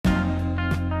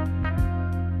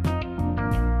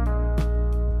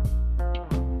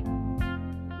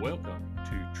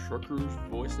Truckers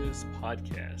Voices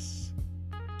Podcast.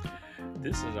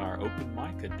 This is our open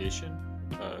mic edition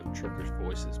of Truckers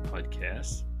Voices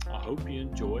Podcast. I hope you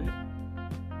enjoy it.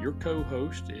 Your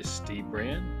co-host is Steve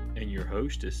Brand and your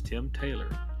host is Tim Taylor.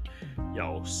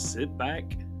 Y'all sit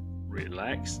back,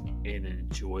 relax, and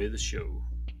enjoy the show.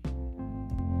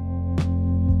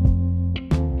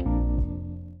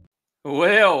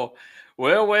 Well,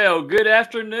 good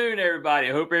afternoon, everybody.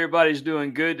 I hope everybody's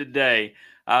doing good today.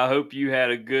 I hope you had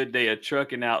a good day of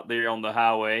trucking out there on the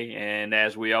highway. And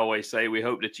as we always say, we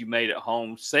hope that you made it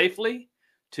home safely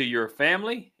to your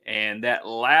family. And that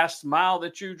last mile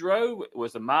that you drove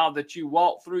was a mile that you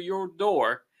walked through your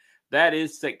door. That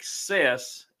is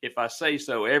success, if I say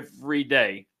so, every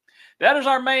day. That is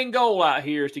our main goal out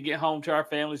here, is to get home to our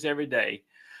families every day.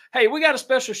 Hey, we got a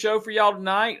special show for y'all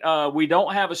tonight. We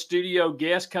don't have a studio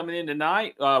guest coming in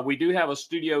tonight. We do have a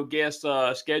studio guest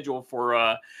scheduled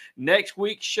for next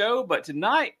week's show. But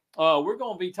tonight, we're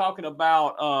going to be talking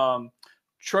about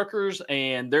truckers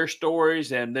and their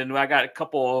stories. And then I got a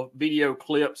couple of video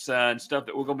clips and stuff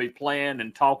that we're going to be playing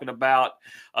and talking about.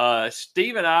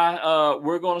 Steve and I,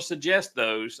 we're going to suggest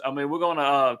those. I mean, we're going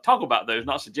to talk about those,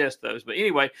 not suggest those. But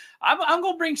anyway, I'm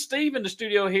going to bring Steve in the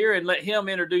studio here and let him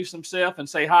introduce himself and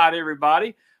say hi to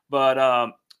everybody. But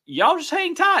y'all just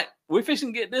hang tight. We're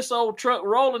fixing to get this old truck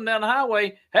rolling down the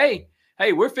highway. Hey,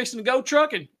 we're fixing to go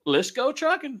trucking. Let's go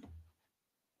trucking.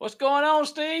 What's going on,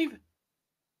 Steve?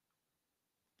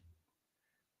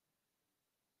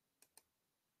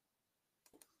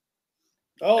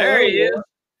 Oh, there he is.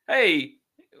 Hey,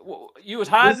 you was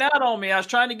hiding out on me. I was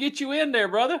trying to get you in there,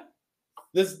 brother.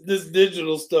 This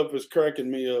digital stuff is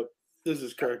cracking me up. This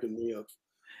is cracking me up.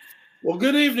 Well,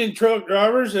 good evening, truck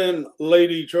drivers and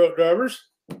lady truck drivers.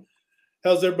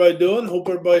 How's everybody doing? Hope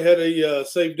everybody had a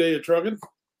safe day of trucking.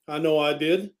 I know I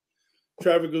did.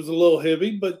 Traffic was a little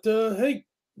heavy, but hey,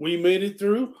 we made it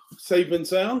through safe and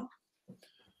sound.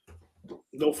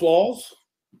 No flaws.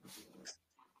 It's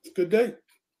a good day.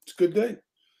 It's a good day.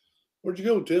 Where'd you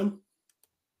go, Tim?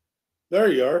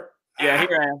 There you are. Yeah,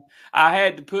 here I am. I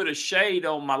had to put a shade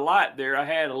on my light there. I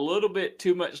had a little bit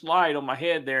too much light on my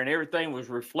head there, and everything was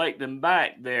reflecting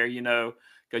back there, because,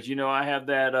 I have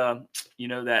that,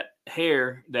 that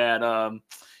hair that,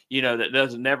 that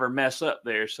doesn't never mess up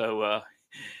there. So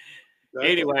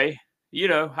anyway,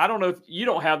 I don't know if you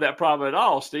don't have that problem at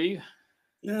all, Steve.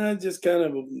 Yeah, it just kind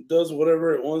of does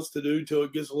whatever it wants to do till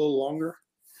it gets a little longer.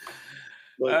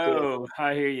 But,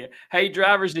 I hear you. Hey,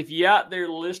 drivers, if you're out there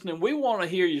listening, we want to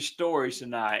hear your stories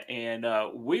tonight. And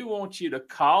we want you to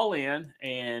call in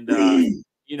and,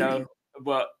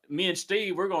 but me and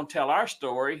Steve, we're going to tell our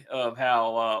story of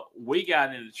how we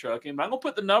got into trucking. But I'm going to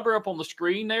put the number up on the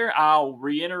screen there. I'll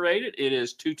reiterate it. It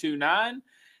is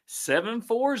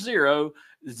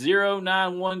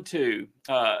 229-740-0912.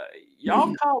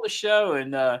 Y'all call the show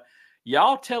and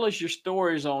y'all tell us your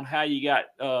stories on how you got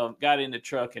into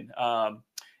trucking.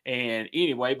 And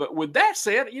anyway, but with that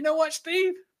said, you know what,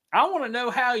 Steve? I want to know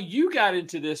how you got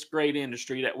into this great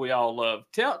industry that we all love.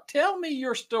 Tell me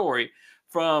your story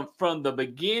from the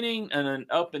beginning and then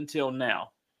up until now.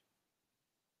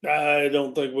 I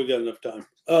don't think we got enough time.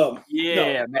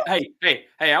 Yeah. No. Hey,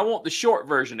 I want the short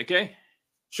version, okay?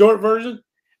 Short version?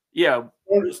 Yeah.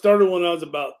 It started when I was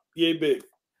about yay big.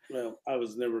 Well, I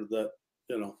was never that,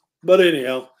 But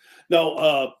anyhow,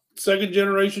 no, second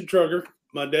generation trucker.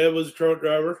 My dad was a truck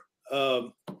driver.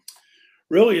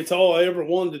 Really, it's all I ever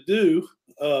wanted to do.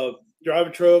 Drive a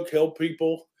truck, help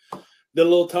people. Did a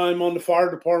little time on the fire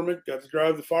department. Got to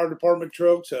drive the fire department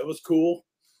trucks. That was cool.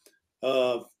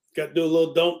 Got to do a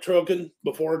little dump trucking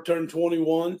before I turned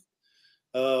 21.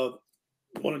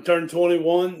 When I turned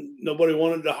 21, nobody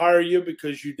wanted to hire you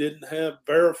because you didn't have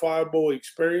verifiable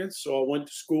experience. So I went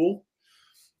to school.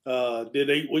 Did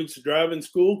 8 weeks of driving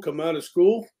school, come out of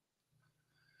school.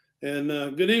 And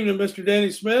good evening, Mr.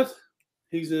 Danny Smith.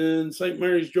 He's in St.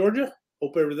 Mary's, Georgia.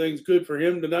 Hope everything's good for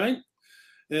him tonight.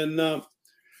 And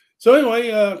so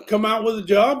anyway, come out with a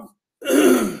job,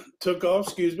 took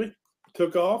off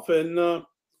and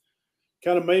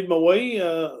kind of made my way.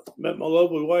 Met my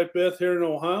lovely wife, Beth, here in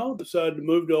Ohio. Decided to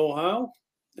move to Ohio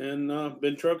and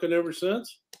been trucking ever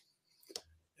since.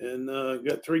 And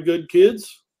got 3 good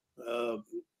kids.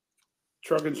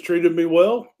 Trucking's treated me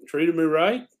well, treated me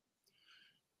right.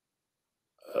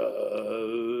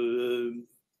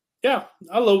 Yeah,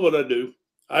 I love what I do.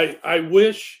 I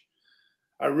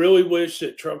really wish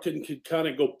that trucking could kind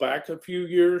of go back a few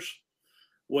years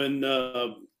when,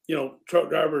 truck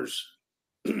drivers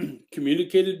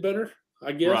communicated better,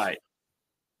 I guess. Right.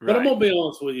 But I'm going to be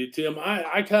honest with you, Tim.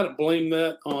 I kind of blame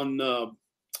that on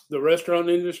the restaurant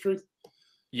industry.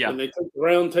 Yeah. When they took the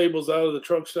round tables out of the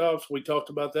truck stops, we talked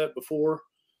about that before.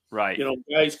 Right. You know,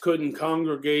 guys couldn't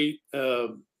congregate.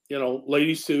 You know,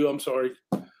 ladies too. I'm sorry.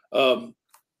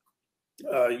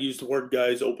 Use the word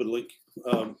guys openly,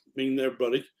 meaning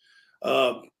everybody.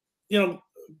 You know,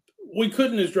 we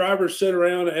couldn't as drivers sit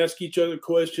around and ask each other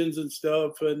questions and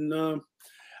stuff. And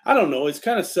I don't know, it's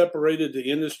kind of separated the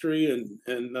industry.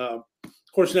 And of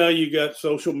course, now you got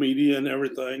social media and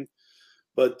everything.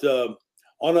 But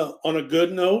on a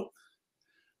good note,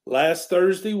 last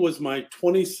Thursday was my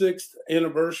 26th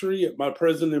anniversary at my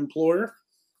present employer.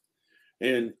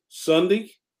 And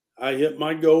Sunday, I hit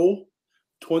my goal.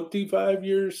 25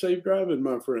 years safe driving,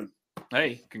 my friend.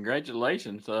 Hey,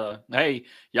 congratulations. Hey,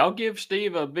 y'all give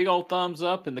Steve a big old thumbs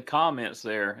up in the comments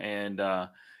there. And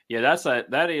yeah,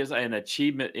 that is an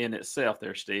achievement in itself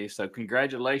there, Steve. So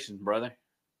congratulations, brother.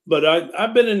 But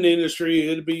I've been in the industry.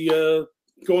 It'll be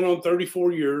going on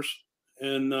 34 years.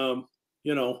 And,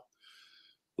 you know,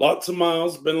 lots of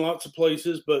miles, been lots of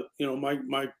places. But, you know,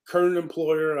 my current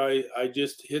employer, I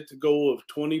just hit the goal of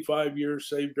 25 years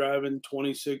safe driving,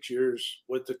 26 years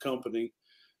with the company.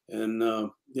 And,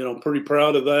 you know, pretty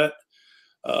proud of that.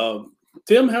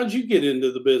 Tim, how'd you get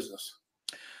into the business?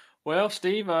 Well,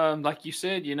 Steve, like you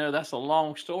said, you know that's a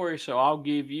long story, so I'll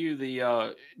give you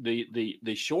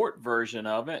the short version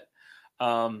of it.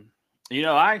 Um, you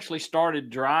know, I actually started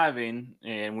driving,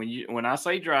 and when I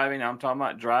say driving, I'm talking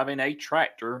about driving a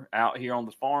tractor out here on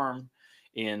the farm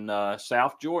in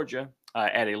South Georgia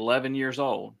at 11 years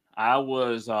old. I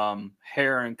was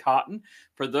harrowing cotton.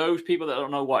 For those people that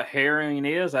don't know what harrowing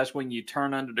is, that's when you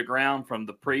turn under the ground from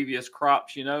the previous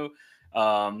crops. You know,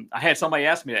 I had somebody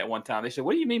ask me that one time. They said,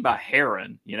 "What do you mean by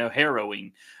harrowing?" You know,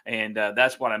 harrowing, and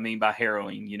that's what I mean by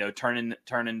harrowing. You know, turning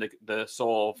the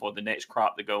soil for the next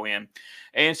crop to go in,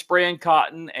 and spraying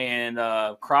cotton and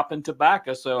cropping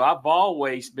tobacco. So I've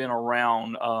always been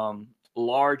around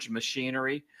large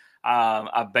machinery.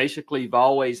 I basically have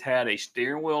always had a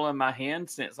steering wheel in my hand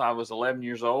since I was 11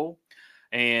 years old,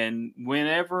 and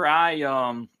whenever I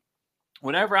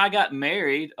got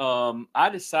married, I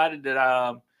decided that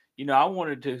I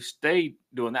wanted to stay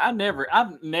doing that.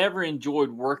 I've never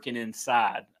enjoyed working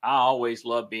inside. I always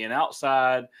loved being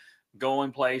outside,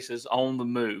 going places, on the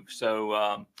move.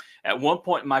 So at one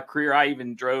point in my career, I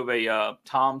even drove a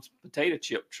Tom's potato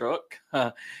chip truck,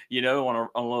 you know, on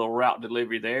a little route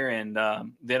delivery there. And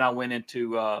then I went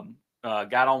into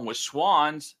got on with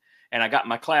Swans, and I got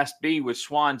my Class B with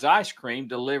Swan's Ice Cream,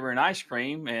 delivering ice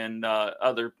cream and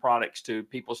other products to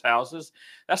people's houses.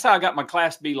 That's how I got my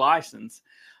Class B license.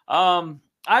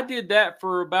 I did that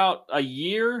for about a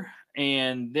year,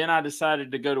 and then I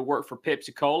decided to go to work for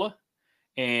Pepsi Cola.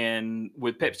 And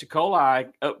with Pepsi Cola, I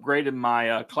upgraded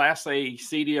my Class A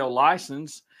CDL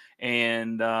license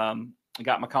and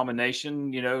got my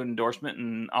combination, you know, endorsement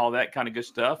and all that kind of good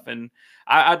stuff. And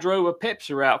I drove a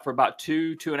Pepsi route for about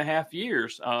 2.5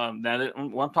 years. Now,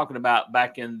 I'm talking about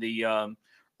back in the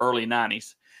early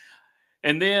 90s.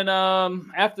 And then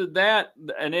after that,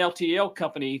 an LTL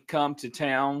company come to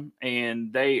town,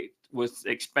 and they was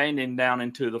expanding down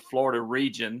into the Florida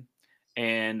region.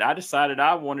 And I decided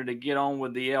I wanted to get on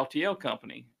with the LTL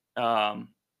company.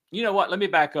 You know what? Let me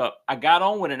back up. I got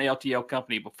on with an LTL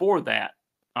company before that.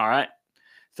 All right.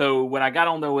 So when I got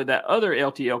on there with that other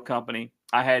LTL company,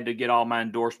 I had to get all my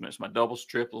endorsements, my doubles,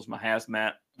 triples, my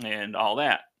hazmat, and all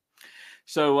that.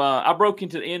 So I broke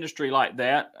into the industry like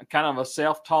that, kind of a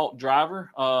self-taught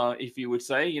driver, if you would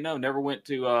say. You know, never went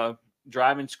to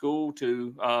driving school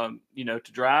to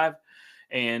to drive.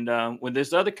 And with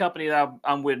this other company that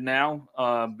I'm with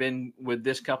now, been with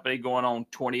this company going on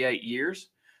 28 years.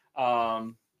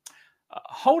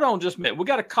 Hold on just a minute. We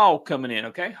got a call coming in.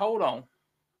 Okay, hold on.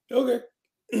 Okay.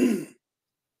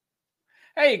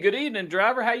 Hey, good evening,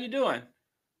 driver. How you doing?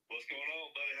 What's going on,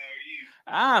 buddy?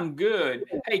 How are you? I'm good.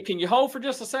 Hey, can you hold for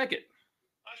just a second?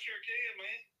 I sure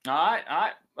can, man. All right,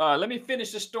 all right. Let me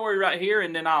finish this story right here,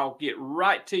 and then I'll get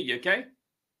right to you. Okay.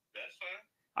 That's fine.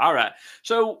 All right.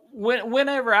 So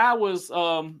whenever I was,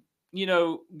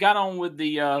 got on with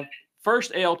the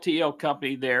first LTL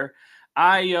company there,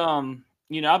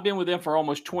 I've been with them for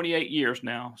almost 28 years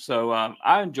now. So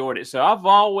I enjoyed it. So I've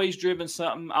always driven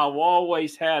something. I've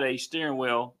always had a steering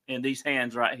wheel in these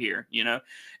hands right here, you know,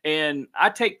 and I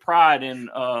take pride in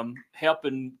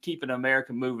helping keeping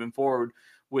America moving forward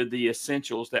with the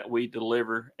essentials that we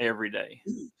deliver every day.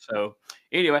 So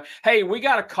anyway, hey, we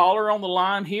got a caller on the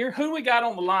line here. Who we got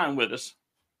on the line with us?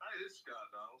 Hey, this is Scott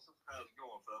Donaldson. How's it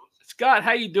going, fellas? Scott,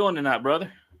 how you doing tonight, brother?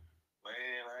 Man,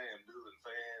 I am doing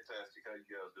fantastic. How you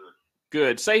guys doing?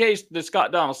 Good. Say hey to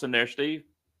Scott Donaldson there, Steve.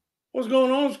 What's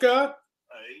going on, Scott?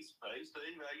 Hey, Steve.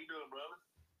 How you doing, brother?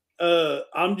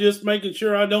 I'm just making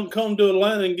sure I don't come to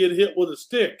Atlanta and get hit with a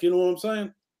stick. You know what I'm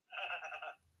saying?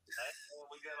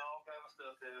 We got all kind of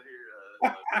stuff down here.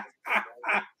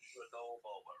 A dull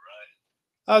moment, right?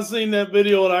 I seen that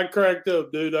video and I cracked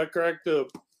up, dude. I cracked up.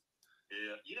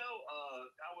 Yeah,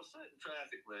 I was sitting in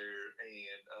traffic there,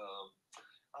 and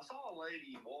I saw a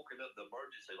lady walking up the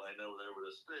emergency lane over there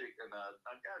with a stick, and I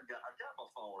got my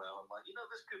phone out. I'm like,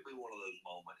 this could be one of those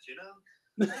moments,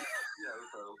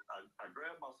 So I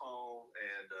grabbed my phone,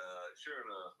 and sure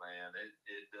enough, man,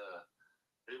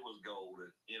 it was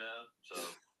golden, So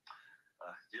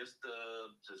just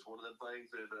one of the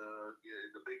things that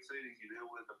the big cities you deal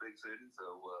with in the big cities,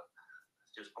 so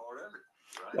it's just part of it,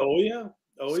 right?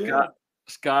 Oh yeah,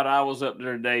 Scott, I was up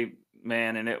there today,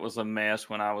 man, and it was a mess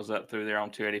when I was up through there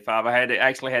on 285. I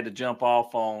had to jump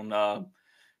off on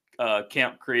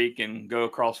Kemp Creek and go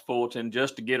across Fulton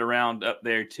just to get around up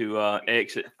there to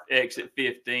exit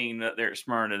 15 up there at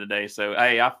Smyrna today. So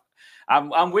hey,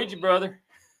 I'm with you, brother.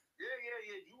 Yeah.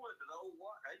 You went to the old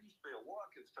I used to be a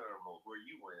Watkins terminal where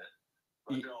you went.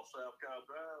 Right there on South Cobb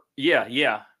Drive. Yeah.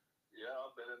 Yeah,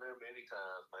 I've been in there many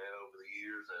times, man, over the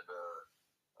years, and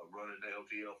running the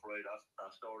LTL freight. I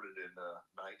started in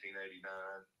 1989.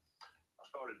 I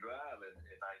started driving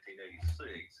in 1986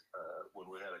 when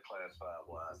we had a Class 5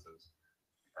 license,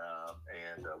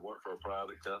 and worked for a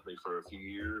private company for a few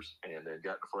years, and then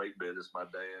got the freight business. My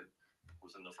dad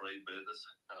was in the freight business.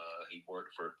 He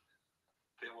worked for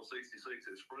Camel 66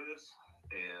 Express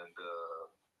and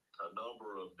a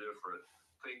number of different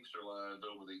Teamster lines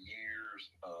over the years,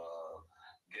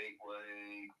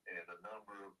 Gateway, and a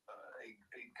number of,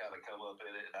 he kind of come up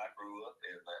in it, and I grew up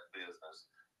in that business.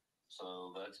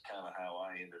 So that's kind of how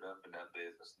I ended up in that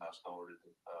business. And I started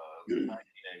in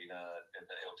 1989 in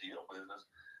the LTL business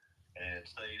and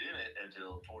stayed in it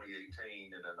until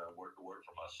 2018. And then I worked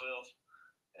for myself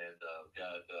and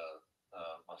got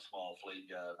my small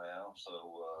fleet guy now.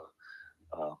 So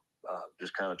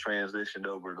just kind of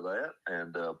transitioned over to that,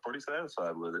 and pretty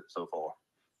satisfied with it so far.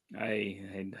 Hey,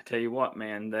 I tell you what,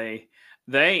 man, they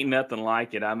ain't nothing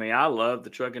like it. I mean, I love the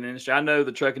trucking industry. I know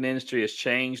the trucking industry has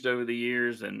changed over the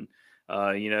years, and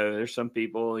there's some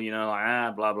people,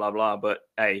 like blah blah blah. But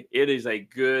hey, it is a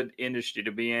good industry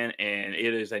to be in, and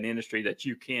it is an industry that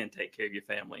you can take care of your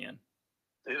family in.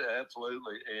 It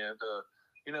absolutely, and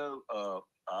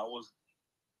I was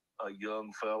a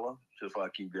young fella, just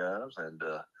like you guys, and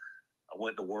I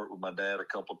went to work with my dad a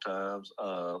couple of times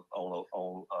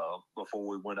before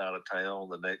we went out of town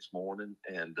the next morning,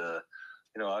 and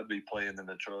I'd be playing in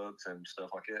the trucks and stuff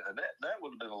like that. And that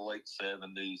would have been the late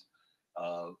 '70s.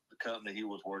 The company he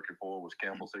was working for was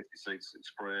Camel 66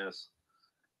 Express.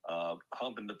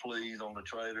 Humping the pleas on the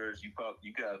trailers. You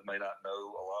guys may not know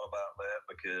a lot about that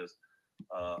because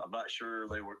I'm not sure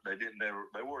they weren't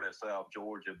in South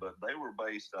Georgia, but they were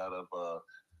based out of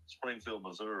Springfield,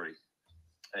 Missouri.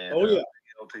 And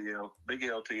big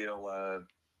LTL line.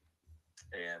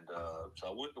 And so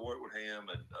I went to work with him,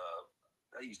 and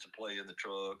I used to play in the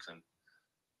trucks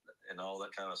and all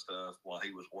that kind of stuff while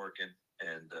he was working,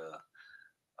 and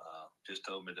just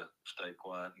told me to stay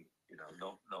quiet and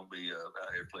don't be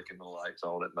out here flicking the lights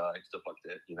on at night, stuff like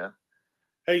that.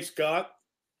 Hey Scott,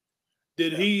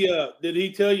 did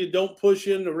he tell you don't push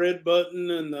in the red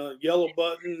button and the yellow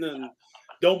button and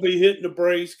don't be hitting the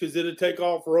brakes because it'll take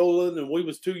off rolling? And we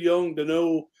was too young to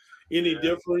know any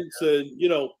difference. And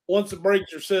once the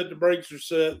brakes are set, the brakes are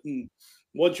set, and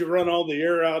once you run all the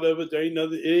air out of it, there ain't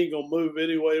nothing. It ain't gonna move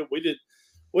anyway.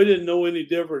 We didn't know any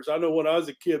difference. I know when I was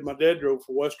a kid, my dad drove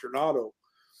for Western Auto,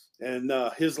 and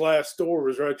his last store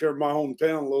was right there in my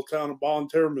hometown, a little town of Bonne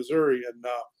Terre, Missouri, and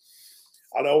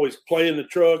I'd always play in the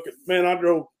truck. And man, I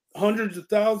drove hundreds of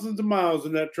thousands of miles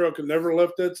in that truck and never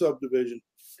left that subdivision.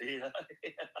 Yeah.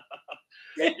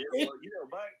 Well,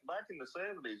 back in the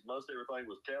 '70s, most everything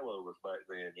was Kellovers back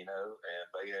then, and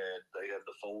they had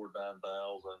the Ford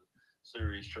 9000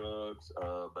 series trucks.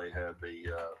 They had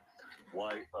the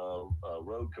white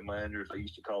road commanders. They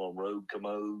used to call them road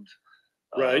commodes.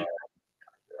 Right.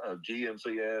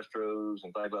 GMC Astros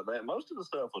and things like that. Most of the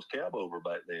stuff was cab over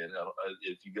back then,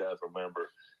 if you guys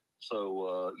remember.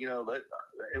 So that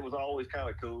it was always kind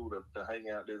of cool to hang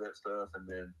out, do that stuff, and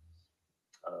then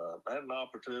I had an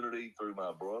opportunity through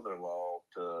my brother-in-law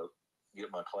to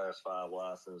get my Class 5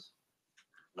 license.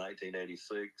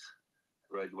 1986,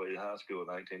 graduated high school in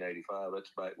 1985.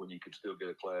 That's back when you could still get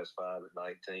a Class 5 at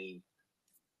 19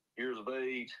 years of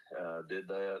age. Did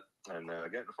that, and I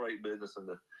got in the freight business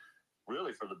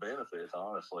really for the benefits,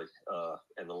 honestly,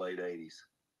 in the late '80s.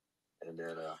 And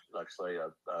then, like I say,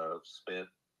 I spent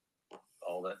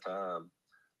all that time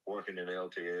working in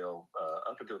LTL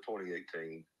up until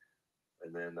 2018.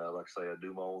 And then, like I say, I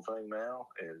do my own thing now.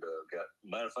 And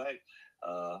matter of fact,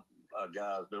 a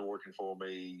guy's been working for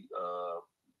me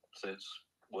since,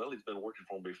 well, he's been working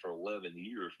for me for 11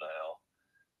 years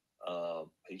now.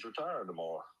 He's retiring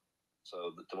tomorrow.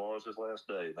 So tomorrow's his last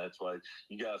day. That's why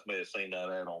you guys may have seen that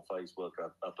ad on Facebook.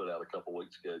 I put out a couple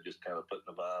weeks ago, just kind of putting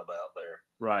the vibe out there.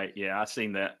 Right. Yeah, I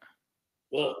seen that.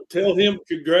 Well, tell him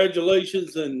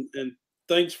congratulations and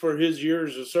thanks for his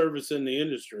years of service in the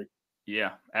industry.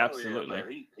 Yeah, absolutely. Oh, yeah,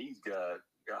 man. He's got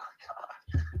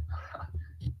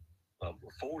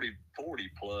 40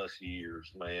 plus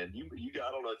years, man.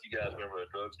 I don't know if you guys remember a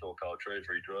drugstore called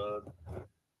Treasury Drug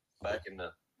back in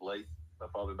the late,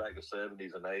 probably back in the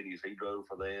 70s and 80s. He drove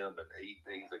for them, and he's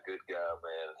a good guy,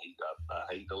 man.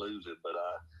 I hate to lose it, but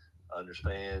I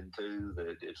understand too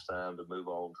that it's time to move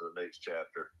on to the next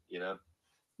chapter. You know.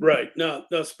 Right. Now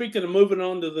speaking of moving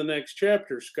on to the next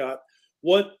chapter, Scott,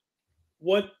 what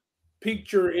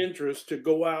piqued your interest to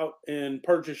go out and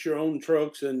purchase your own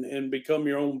trucks and become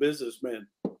your own businessman?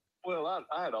 Well,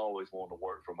 I had always wanted to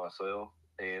work for myself,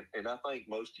 and I think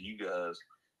most of you guys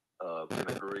can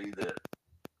agree that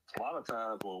a lot of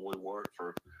times when we work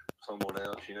for someone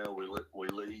else, you know, we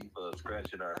leave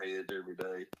scratching our heads every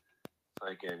day,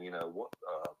 thinking, you know,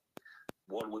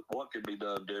 what could be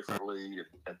done differently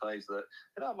and things that.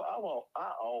 And I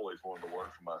always wanted to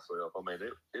work for myself. I mean,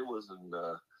 it wasn't.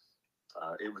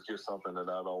 It was just something that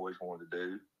I'd always wanted to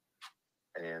do,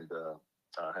 and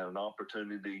I had an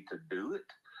opportunity to do it.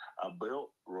 I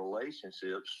built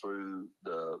relationships through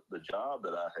the job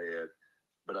that I had,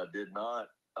 but I did not.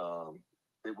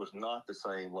 It was not the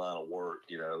same line of work,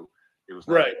 you know. It was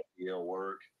not right.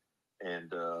 work,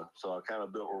 and so I kind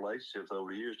of built relationships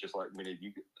over the years, just like many of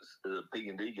you, the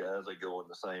P&D guys, they go in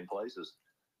the same places.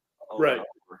 Right.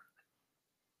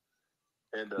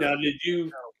 And now, did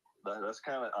you? That's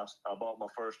kind of. I bought my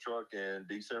first truck in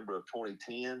December of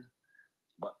 2010,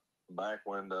 but back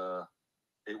when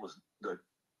it was the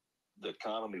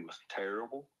economy was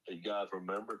terrible. You guys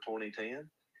remember 2010?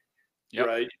 Yep.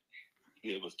 Right.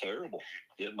 It was terrible.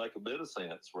 It didn't make a bit of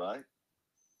sense, right?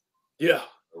 Yeah.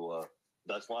 So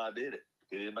that's why I did it.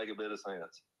 It didn't make a bit of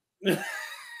sense.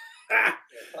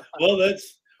 Well,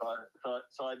 that's.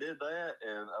 So I did that,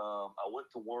 and I went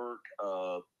to work.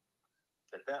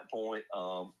 At that point,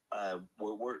 I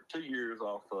worked 2 years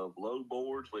off of load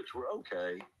boards, which were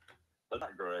okay, but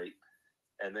not great.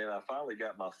 And then I finally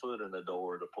got my foot in the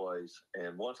door at a place.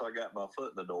 And once I got my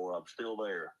foot in the door, I'm still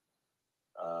there.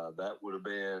 That would have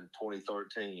been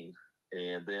 2013.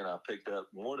 And then I picked up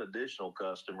one additional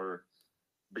customer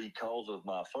because of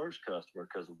my first customer,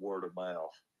 because of word of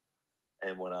mouth.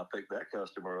 And when I picked that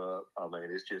customer up, I mean,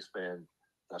 it's just been,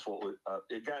 that's what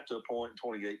it got to a point in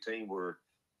 2018 where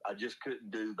I just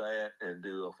couldn't do that and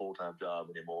do a full-time job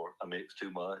anymore. I mean, it's too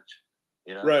much,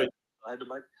 you know. Right. I had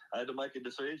to make a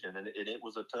decision, and it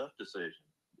was a tough decision,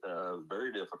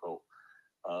 very difficult.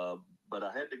 But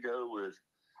I had to go with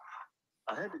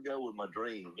my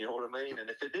dream. You know what I mean? And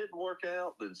if it didn't work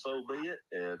out, then so be it.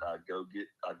 And I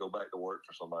go back to work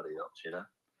for somebody else. You know.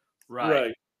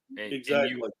 Right.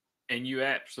 Exactly. And you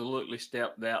absolutely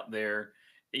stepped out there,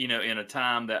 you know, in a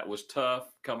time that was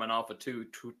tough, coming off of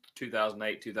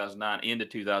 2008, 2009 into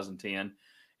 2010,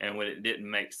 and when it didn't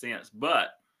make sense. But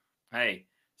hey,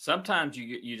 sometimes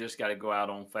you just got to go out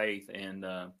on faith and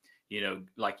you know,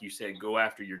 like you said, go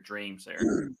after your dreams there.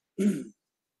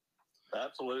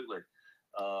 Absolutely.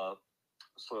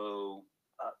 So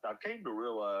I came to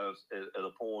realize at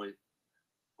a point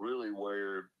really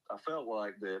where I felt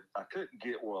like that I couldn't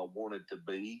get where I wanted to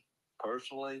be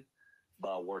personally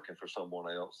by working for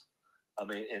someone else. I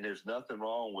mean, and there's nothing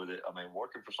wrong with it. I mean,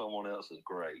 working for someone else is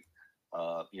great.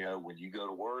 You know, when you go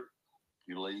to work,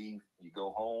 you leave, you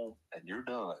go home, and you're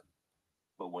done.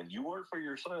 But when you work for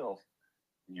yourself,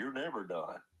 you're never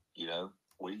done. You know,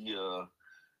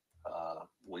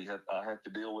 I have to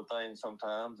deal with things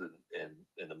sometimes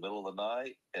in the middle of the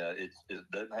night. It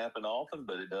doesn't happen often,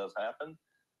 but it does happen.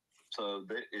 So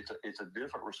it's a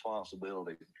different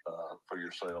responsibility for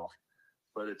yourself,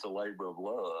 but it's a labor of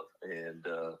love, and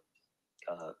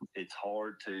it's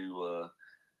hard to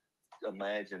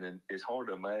imagine, and it's hard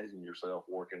to imagine yourself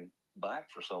working back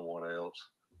for someone else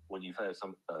when you've had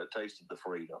some tasted the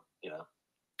freedom, you know.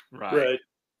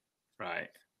 Right.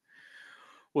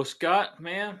 Well, Scott,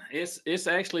 man, it's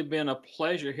actually been a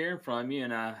pleasure hearing from you,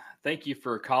 and I thank you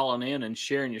for calling in and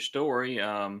sharing your story.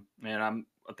 And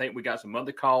I think we got some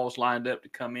other calls lined up to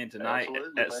come in tonight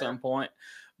at some point.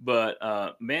 But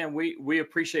man, we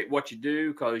appreciate what you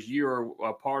do, because you're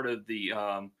a part of the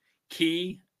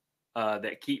key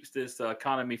that keeps this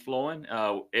economy flowing.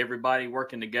 Everybody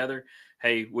working together.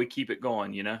 Hey, we keep it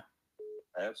going, you know.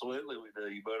 Absolutely, we do.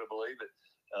 You better believe it.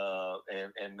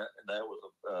 And that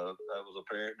was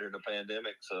apparent during the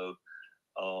pandemic. So,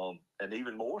 and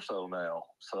even more so now.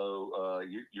 So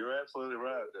you're absolutely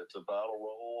right. It's a vital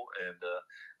role, and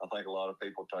I think a lot of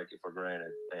people take it for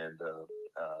granted. And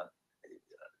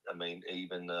I mean,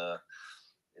 even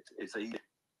it's easy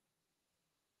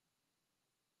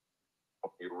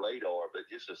on your radar, but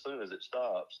just as soon as it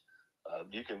stops,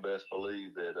 you can best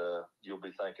believe that you'll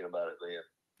be thinking about it then.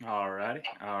 All righty.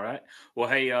 All right. Well,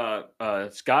 hey,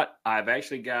 Scott, I've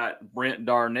actually got Brent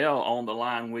Darnell on the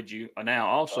line with you now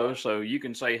also. So you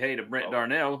can say hey to Brent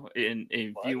Darnell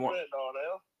if you want. Brent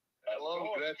Darnell. Hello,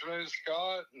 good afternoon,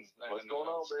 Scott, What's going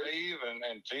on, Steve,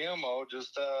 and Tim. Oh,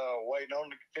 just waiting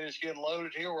on to finish getting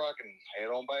loaded here where I can head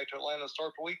on back to Atlanta and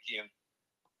start the weekend.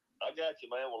 I got you,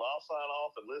 man. Well, I'll sign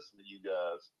off and listen to you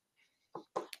guys.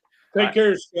 Take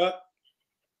care, Scott.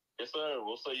 Yes, sir.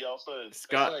 We'll see y'all soon.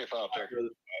 Scott. Safe out there. All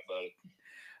right, buddy.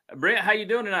 Brent, how you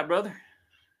doing tonight, brother?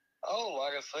 Oh,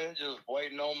 like I said, just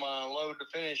waiting on my load to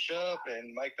finish up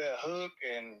and make that hook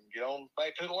and get on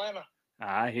back to Atlanta.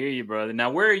 I hear you, brother.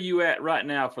 Now, where are you at right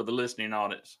now for the listening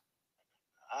audience?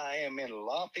 I am in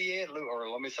Lafayette, or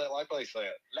let me say it like they say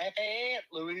it, Lafayette,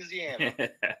 Louisiana.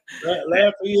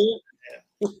 Lafayette.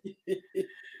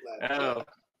 Oh,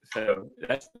 so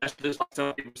that's just like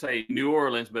some people say New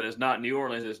Orleans, but it's not New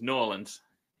Orleans, it's New Orleans.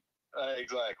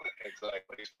 Exactly.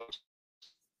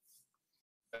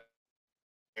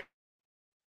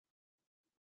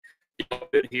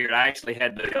 Here, I actually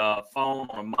had the phone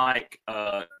or mic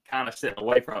kind of sitting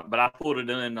away from it, but I pulled it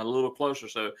in a little closer.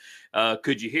 So,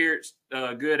 could you hear it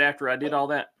good after I did all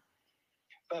that?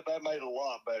 That made it a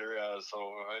lot better. So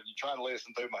you trying to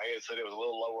listen through my headset, it was a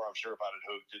little lower. I'm sure if I'd have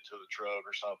hooked it to the truck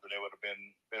or something, it would have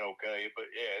been okay. But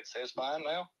yeah, it's fine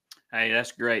now. Hey,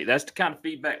 that's great. That's the kind of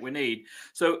feedback we need.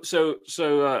 So,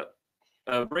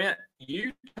 Brent,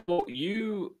 you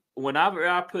whenever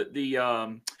I put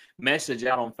the message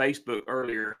out on Facebook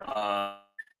earlier,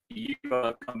 you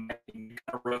come back and you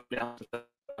kind of wrote down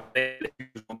that you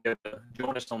was going to be able to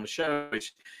join us on the show.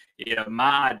 Which,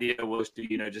 my idea was to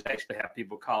just actually have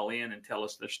people call in and tell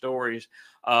us their stories.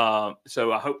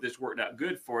 So I hope this worked out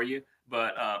good for you.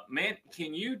 But man,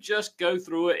 can you just go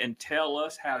through it and tell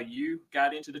us how you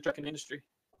got into the trucking industry?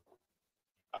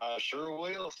 I sure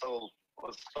will. So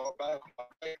let's start back with my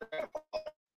grandpa.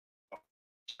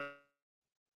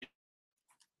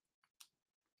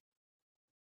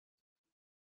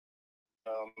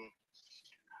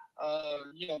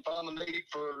 Found the need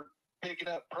for picking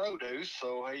up produce.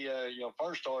 So he,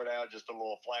 first started out just a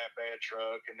little flatbed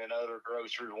truck, and then other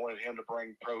grocers wanted him to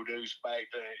bring produce back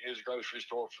to his grocery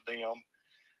store for them.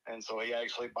 And so he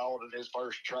actually bought his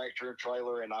first tractor and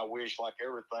trailer. And I wish, like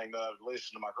everything, that I'd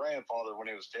listened to my grandfather when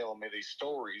he was telling me these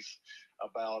stories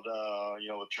about,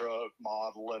 the truck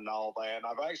model and all that. And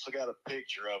I've actually got a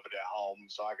picture of it at home,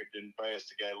 so I could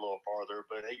investigate a little farther.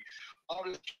 But he bought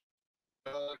his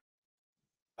truck.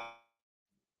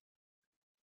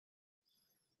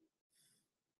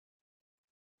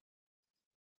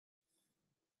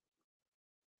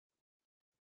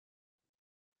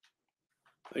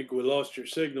 I think we lost your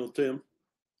signal, Tim.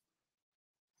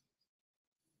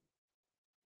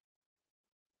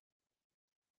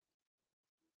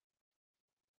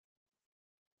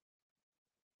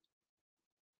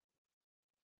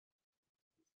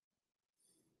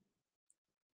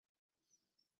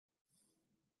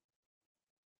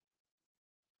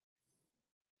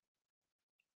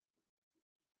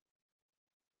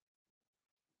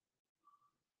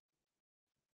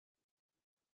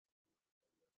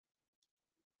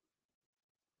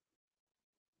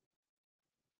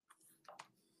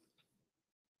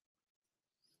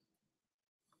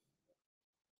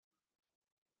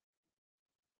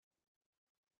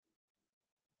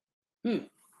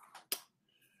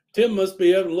 Tim must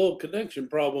be having a little connection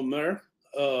problem there.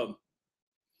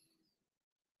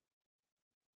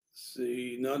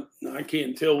 See, I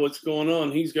can't tell what's going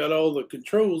on. He's got all the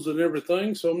controls and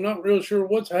everything, so I'm not real sure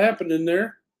what's happening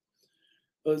there.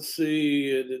 Let's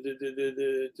see.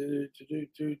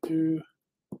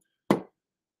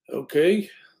 Okay,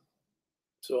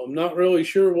 so I'm not really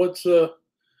sure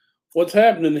what's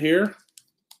happening here.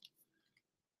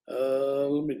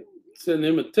 Let me send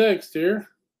him a text here.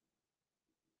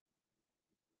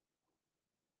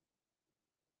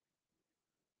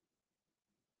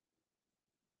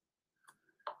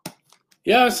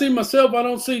 Yeah, I see myself. I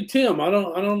don't see Tim. I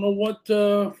don't know what.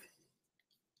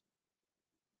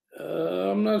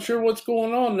 I'm not sure what's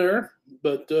going on there,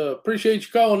 but appreciate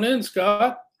you calling in,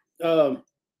 Scott. You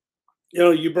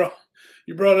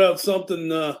brought out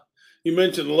something. You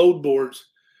mentioned load boards.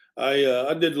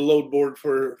 I did the load board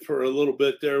for a little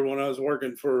bit there when I was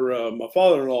working for my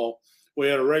father-in-law. We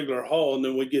had a regular haul, and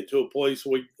then we get to a place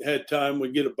we had time,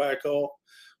 we get a back haul.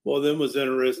 Well, them was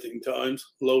interesting times.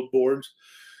 Load boards,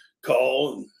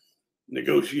 call and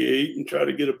negotiate and try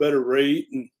to get a better rate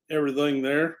and everything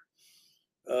there.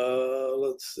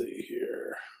 Let's see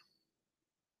here.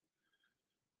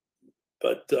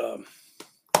 But I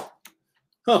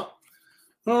don't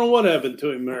know what happened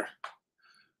to him there.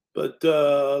 But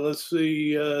let's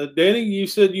see. Danny, you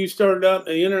said you started out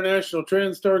in the International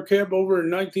TranStar cab over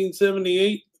in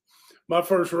 1978. My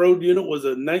first road unit was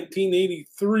a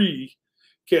 1983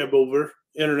 cab over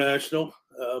International.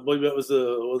 I believe that was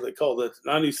what they call that,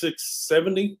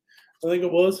 9670, I think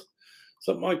it was,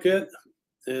 something like that.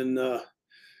 And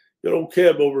good old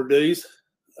cab over days.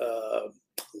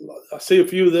 I see a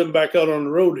few of them back out on the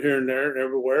road here and there and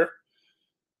everywhere.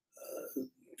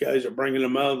 Guys are bringing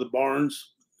them out of the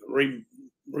barns,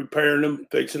 repairing them,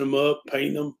 fixing them up,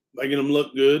 painting them, making them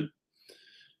look good.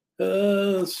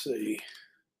 Let's see.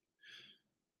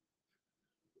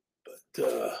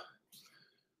 But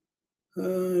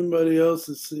anybody else?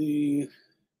 Let's see.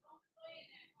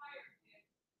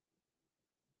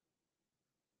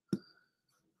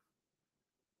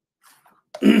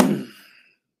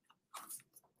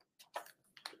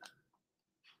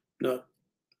 Not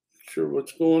sure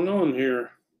what's going on here.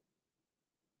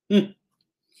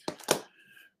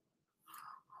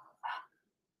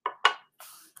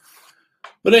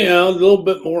 But anyhow, a little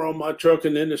bit more on my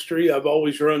trucking industry. I've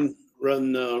always run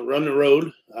the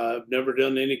road. I've never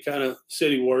done any kind of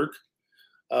city work,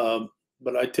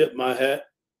 but I tip my hat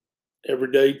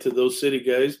every day to those city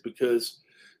guys, because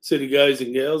city guys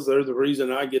and gals, they're the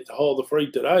reason I get to haul the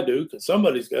freight that I do, because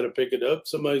somebody's got to pick it up.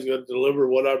 Somebody's got to deliver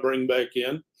what I bring back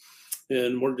in.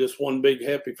 And we're just one big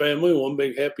happy family, one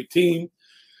big happy team.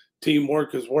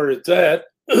 Teamwork is where it's at.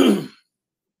 And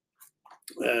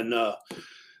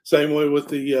same way with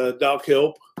the dock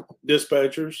help,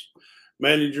 dispatchers,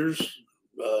 managers,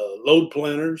 load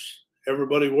planners.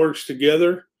 Everybody works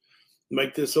together,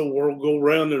 make this whole world go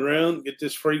round and round, get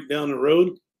this freight down the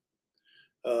road.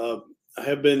 I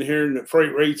have been hearing that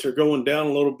freight rates are going down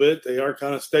a little bit. They are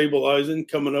kind of stabilizing,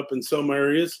 coming up in some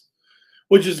areas,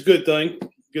 which is a good thing.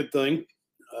 Good thing.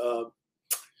 I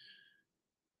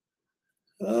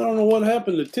don't know what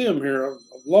happened to Tim here. I've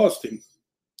lost him.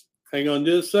 Hang on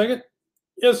just a second.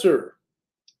 Yes, sir.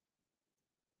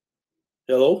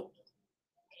 Hello?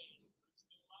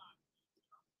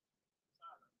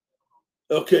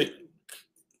 Okay.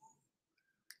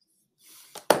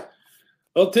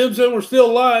 Well, Tim said we're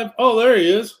still live. Oh, there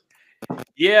he is.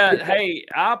 Yeah. Hey,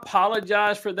 I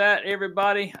apologize for that,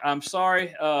 everybody. I'm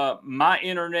sorry. My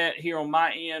internet here on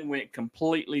my end went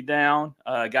completely down.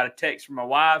 I got a text from my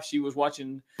wife. She was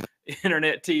watching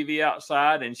internet TV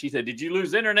outside, and she said, "Did you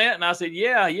lose internet?" And I said,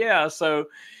 Yeah. So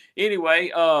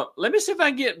anyway, let me see if I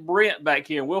can get Brent back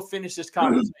here, and we'll finish this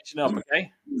conversation up,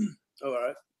 okay? All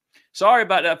right. Sorry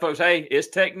about that, folks. Hey, it's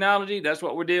technology. That's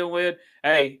what we're dealing with.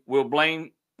 Hey, we'll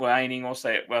blame. Well, I ain't even gonna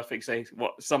say it. Well, I think say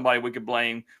somebody we could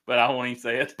blame, but I won't even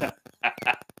say it. 1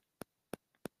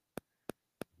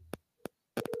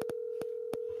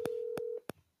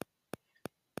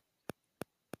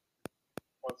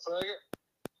 second.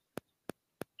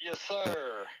 Yes,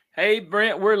 sir. Hey,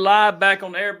 Brent, we're live back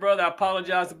on air, brother. I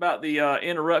apologize about the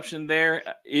interruption there.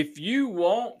 If you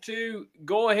want to,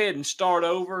 go ahead and start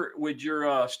over with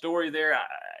your story there.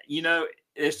 You know,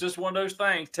 it's just one of those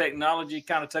things. Technology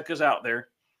kind of took us out there.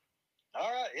 All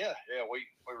right, yeah, we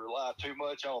rely too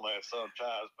much on that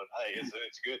sometimes, but hey, it's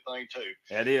a good thing too.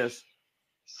 That is.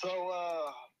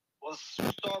 So let's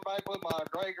start back with my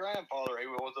great grandfather. He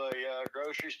was a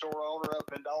grocery store owner up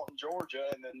in Dalton, Georgia,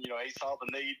 and then he saw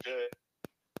the need to.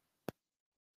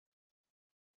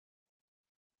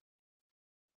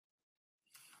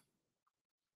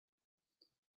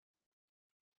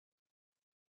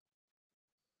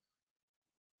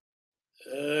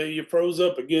 You froze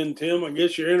up again, Tim. I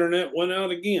guess your internet went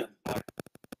out again.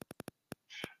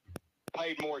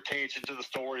 Paid more attention to the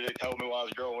story they told me while I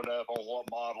was growing up on what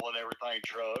model and everything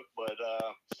truck. But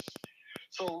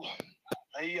so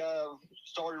he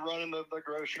started running the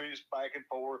groceries back and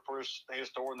forth for his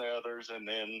store and the others. And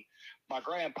then my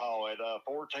grandpa at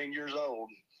 14 years old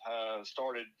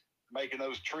started making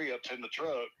those trips in the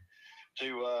truck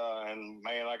to, and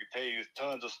man, I could tell you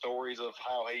tons of stories of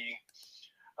how he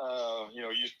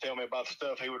used to tell me about the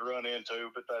stuff he would run into,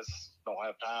 but don't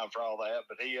have time for all that.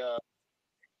 But he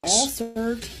all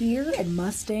served here at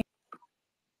Mustang.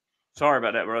 Sorry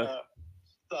about that, brother.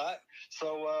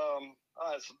 So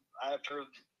after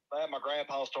my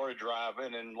grandpa started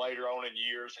driving, and later on in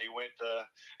years,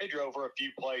 he drove for a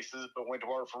few places, but went to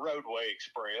work for Roadway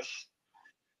Express.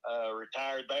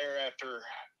 Retired there after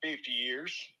 50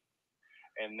 years.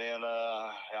 And then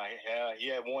he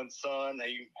had one son.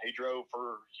 He drove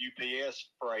for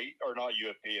UPS Freight, or not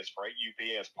UPS Freight,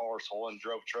 UPS Parcel, and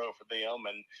drove truck for them.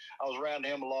 And I was around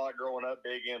him a lot growing up,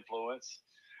 big influence.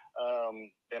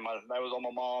 Then that was on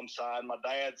my mom's side. My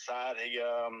dad's side,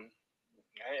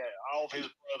 all of his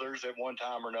brothers at one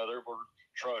time or another were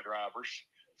truck drivers.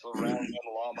 So around him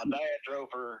a lot. My dad drove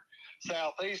for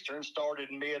Southeastern, started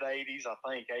in mid-'80s, I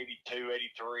think, 82,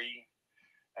 83.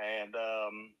 And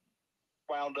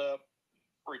wound up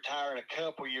retiring a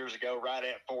couple years ago, right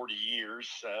at 40 years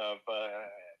of,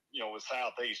 with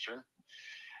Southeastern.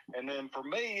 And then for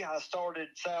me, I started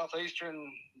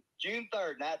Southeastern June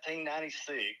 3rd,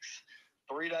 1996,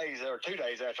 2 days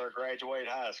after I graduated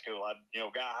high school. I,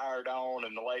 got hired on,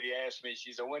 and the lady asked me,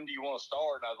 she said, when do you want to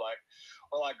start? And I was like,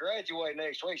 well, I graduate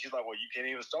next week. She's like, well, you can't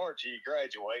even start till you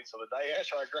graduate. So the day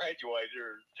after I graduated,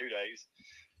 or 2 days,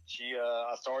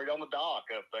 I started on the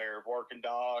dock up there, working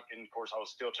dock, and of course I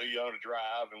was still too young to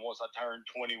drive. And once I turned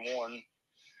 21,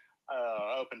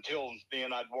 up until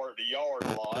then I'd worked the yard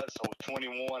a lot. So at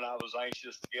 21, I was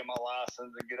anxious to get my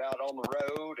license and get out on the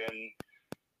road. And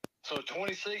so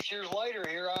 26 years later,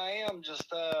 here I am,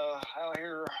 just out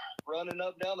here running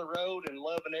up down the road and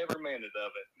loving every minute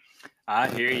of it. I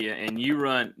hear you. And you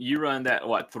run that,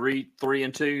 what,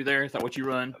 3-2 there? Is that what you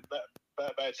run?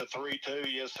 That's a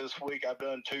 3-2. Yes, this week I've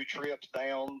done 2 trips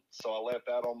down. So I left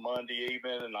out on Monday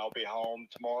evening, and I'll be home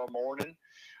tomorrow morning.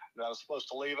 And I was supposed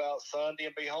to leave out Sunday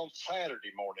and be home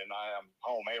Saturday morning. I am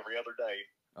home every other day.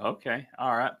 Okay.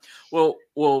 All right. Well,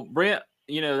 Brent,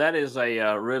 that is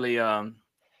a really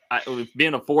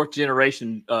being a 4th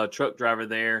generation truck driver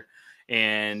there,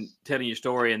 and telling your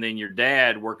story, and then your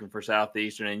dad working for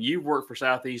Southeastern, and you've worked for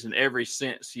Southeastern ever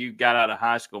since you got out of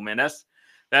high school, man. That's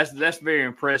very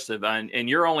impressive. And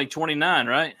you're only 29,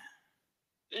 right?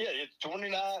 Yeah, it's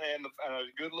 29 and a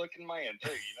good-looking man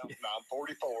too. No, I'm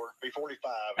 44. Be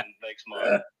 45 in next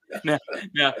month.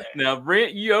 Now,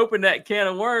 Brent, you opened that can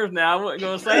of worms. Now, I wasn't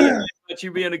going to say about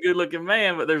you being a good-looking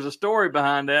man, but there's a story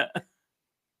behind that.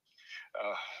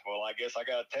 Well, I guess I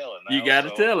got to tell it now. You got to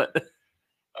tell it.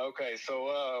 Okay,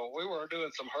 so we were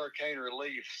doing some hurricane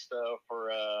relief stuff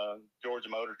for Georgia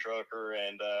Motor Trucker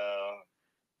and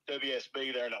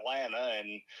WSB there in Atlanta,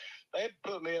 and they had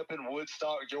put me up in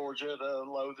Woodstock, Georgia to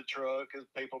load the truck because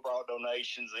people brought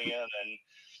donations in, and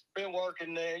been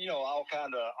working there, all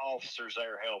kind of officers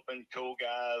there helping, cool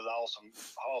guys,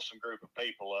 awesome group of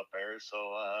people up there. So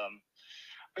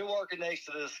been working next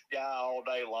to this guy all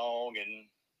day long and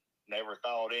never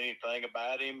thought anything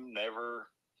about him, never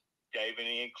gave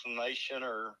any inclination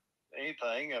or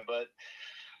anything. But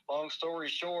long story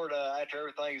short, after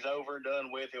everything's over and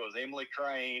done with, it was Emily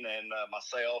Crane and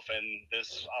myself and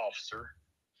this officer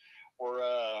were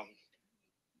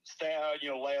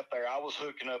left there. I was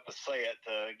hooking up a set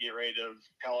to get ready to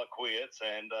call it quits,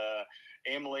 and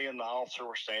Emily and the officer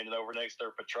were standing over next to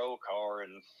their patrol car,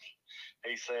 and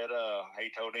he said, he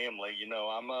told Emily,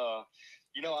 I'm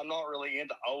not really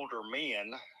into older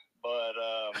men, but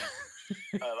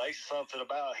there's something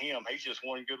about him. He's just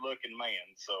one good-looking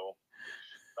man. So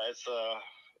that's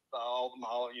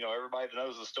everybody that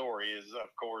knows the story is,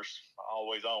 of course,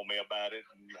 always on me about it,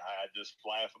 and I just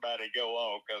laugh about it and go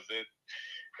on because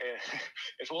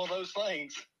it's one of those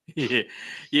things. Yeah.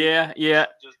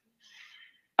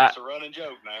 It's a running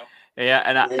joke now. Yeah,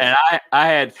 and I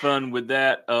had fun with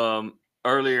that.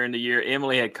 Earlier in the year,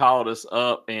 Emily had called us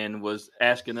up and was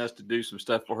asking us to do some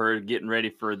stuff for her, getting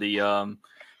ready for the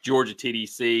Georgia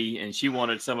TDC, and she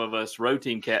wanted some of us road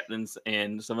team captains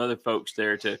and some other folks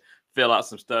there to fill out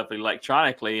some stuff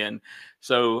electronically. And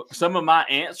so some of my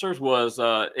answers was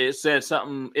it said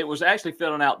something. It was actually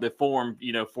filling out the form,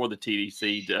 for the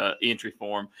TDC entry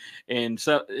form, and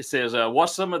so it says,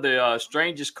 "What's some of the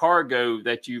strangest cargo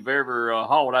that you've ever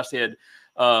hauled?" I said,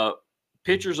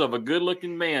 "Pictures of a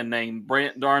good-looking man named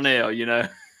Brent Darnell."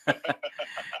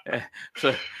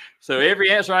 So every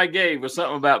answer I gave was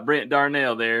something about Brent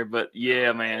Darnell there. But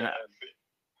yeah, man.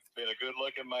 Been a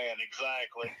good-looking man,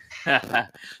 exactly.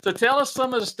 So tell us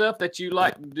some of the stuff that you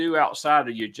like to do outside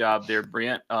of your job there,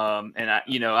 Brent. And where I'm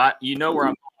at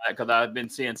because I've been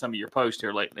seeing some of your posts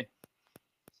here lately.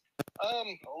 A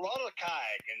lot of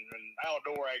kayaking and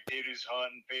outdoor activities,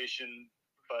 hunting, fishing,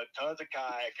 but tons of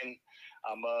kayaking.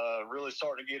 I'm really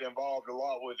starting to get involved a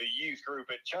lot with the youth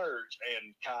group at church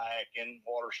and kayaking,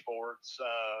 water sports,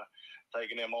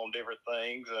 taking them on different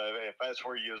things. If that's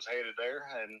where you was headed there,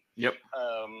 and yep,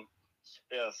 so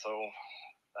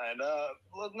And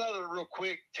another real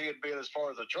quick tidbit as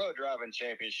far as the truck driving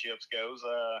championships goes.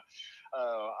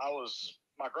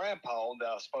 My grandpa that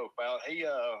I spoke about, he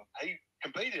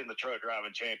competed in the truck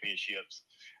driving championships,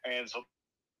 and so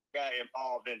got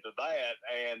involved into that,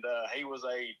 and he was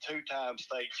a 2-time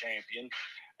state champion.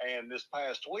 And this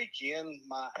past weekend,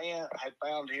 my aunt had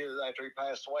found after he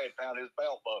passed away, had found his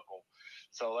belt buckle.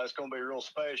 So that's going to be real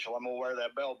special. I'm going to wear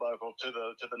that belt buckle to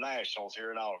the Nationals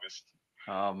here in August.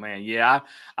 Oh man, yeah,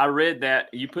 I read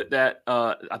that. You put that.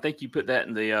 I think you put that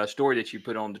in the story that you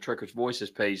put on the Truckers Voices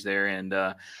page there, and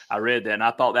I read that, and I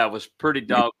thought that was pretty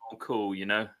doggone cool. You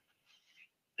know.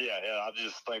 Yeah, I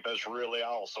just think that's really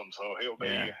awesome. So he'll be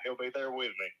there with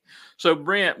me. So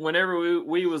Brent, whenever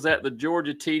we was at the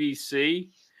Georgia TDC,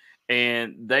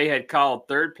 and they had called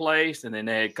 3rd place, and then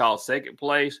they had called 2nd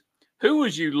place, who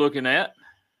was you looking at?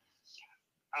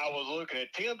 I was looking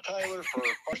at Tim Taylor for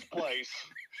 1st place.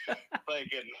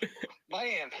 Thinking,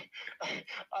 man,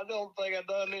 I don't think I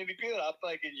done any good. I'm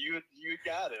thinking you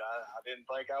got it. I didn't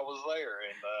think I was there,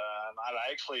 and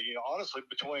I actually, honestly,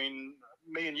 between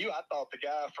me and you, I thought the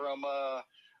guy from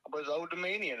was Old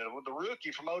Dominion, the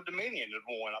rookie from Old Dominion had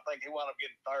won. I think he wound up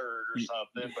getting 3rd or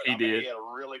something, but he had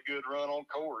a really good run on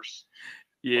course.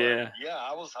 Yeah, but yeah,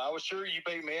 I was sure you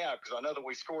beat me out because I know that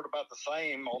we scored about the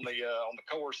same on the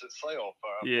course itself.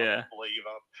 Yeah, I believe.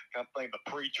 I think the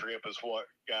pre-trip is what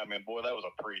got me. Boy, that was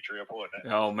a pre-trip, wasn't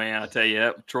it? Oh man, I tell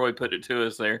you, Troy put it to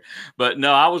us there. But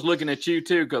no, I was looking at you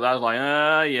too because I was like,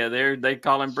 yeah, they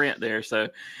call him Brent there. So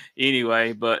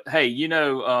anyway, but hey,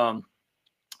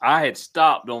 I had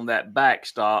stopped on that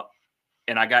backstop,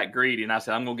 and I got greedy, and I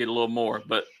said I'm gonna get a little more,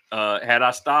 but. Had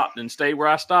I stopped and stayed where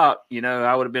I stopped,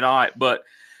 I would have been all right. But,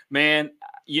 man,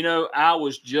 I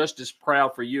was just as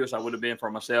proud for you as I would have been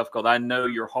for myself because I know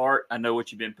your heart. I know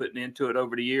what you've been putting into it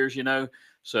over the years,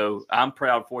 So I'm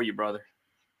proud for you, brother.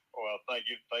 Well, thank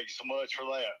you. Thank you so much for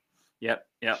that. Yep.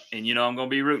 And, I'm going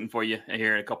to be rooting for you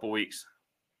here in a couple of weeks.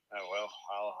 Oh, well,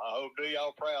 I hope to do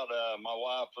y'all proud. My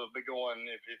wife will be going,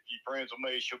 if you're friends with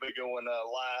me, she'll be going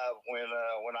live when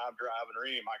I'm driving or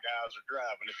any of my guys are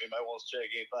driving. If anybody wants to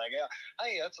check anything out.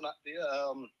 Hey, that's an idea.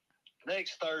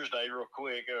 Next Thursday, real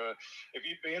quick, if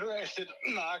you'd be interested,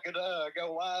 I could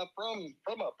go live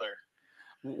from up there.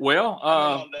 Well,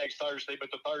 not next Thursday,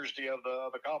 but the Thursday of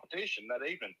the competition that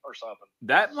evening or something.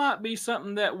 That might be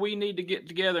something that we need to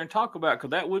get together and talk about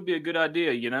because that would be a good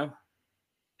idea, Yeah.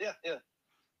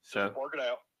 So work it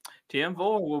out.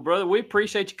 10-4. Well, brother, we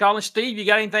appreciate you calling. Steve, you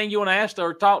got anything you want to ask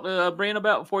or talk to Brent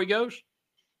about before he goes?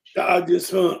 I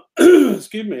just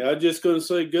excuse me. I just going to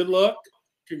say good luck,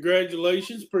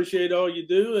 congratulations, appreciate all you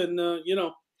do, and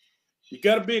you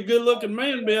got to be a good-looking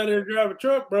man to be out there to drive a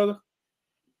truck, brother.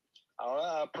 All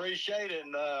right, I appreciate it,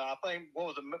 and I think what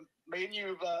was it? Me and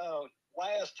you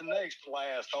last to next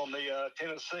last on the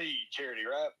Tennessee charity,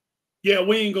 right? Yeah,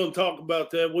 we ain't gonna talk about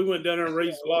that. We went down there and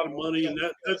raised a lot of money, and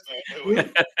we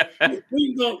ain't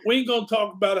gonna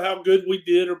talk about how good we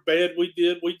did or bad we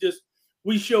did.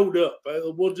 We showed up.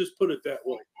 We'll just put it that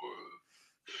way.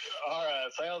 All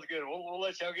right, sounds good. We'll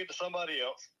let y'all get to somebody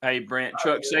else. Hey, Brent,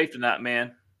 truck safe tonight,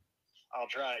 man. I'll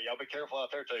try. Y'all be careful out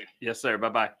there too. Yes, sir.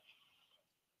 Bye-bye.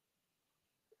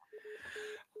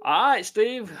 All right,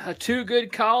 Steve. 2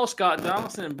 good calls, Scott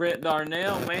Donaldson and Brent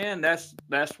Darnell. Man, that's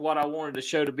what I wanted the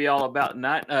show to be all about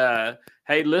tonight.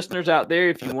 Hey, listeners out there,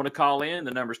 if you want to call in, the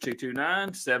number's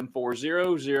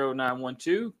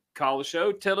 229-740-0912. Call the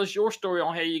show. Tell us your story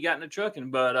on how you got into trucking.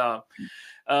 But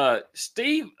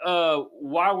Steve,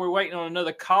 while we're waiting on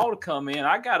another call to come in,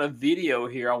 I got a video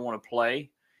here I want to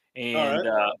play, and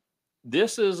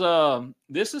this is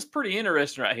pretty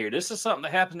interesting right here. This is something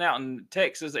that happened out in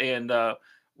Texas, and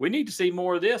we need to see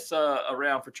more of this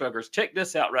around for truckers. Check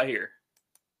this out right here.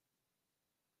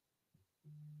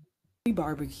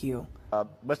 Barbecue.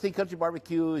 Mustang Country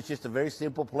Barbecue is just a very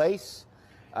simple place.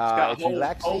 It's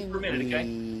relaxing.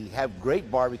 We have great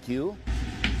barbecue.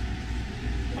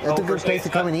 It's a good place to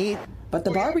come and eat. But the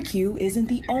barbecue isn't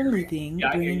the only thing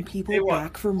bringing people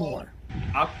back for more.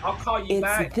 I'll call you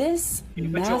back. It's this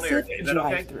massive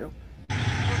drive-through.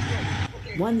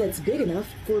 One that's big enough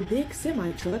for big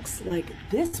semi-trucks like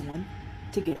this one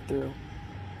to get through.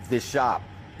 This shop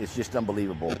is just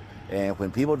unbelievable. And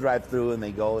when people drive through and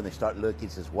they go and they start looking,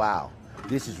 it says, wow,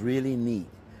 this is really neat.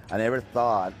 I never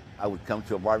thought I would come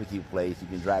to a barbecue place. You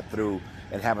can drive through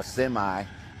and have a semi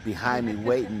behind me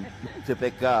waiting to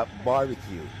pick up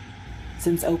barbecue.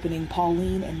 Since opening,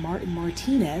 Pauline and Martin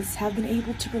Martinez have been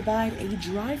able to provide a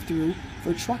drive-through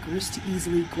for truckers to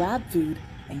easily grab food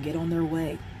and get on their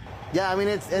way. Yeah, I mean,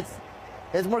 it's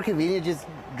more convenient just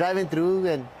driving through,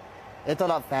 and it's a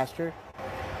lot faster.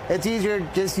 It's easier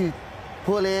just to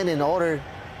pull in and order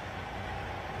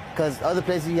Because other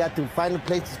places you have to find a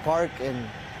place to park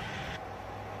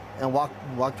and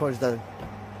walk towards to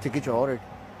get your order.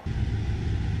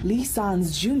 Lee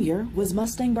Sanz Jr. was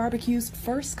Mustang Barbecue's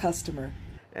first customer.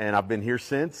 And I've been here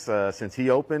since he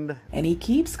opened. And he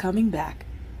keeps coming back.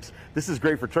 This is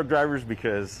great for truck drivers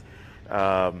because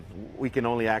we can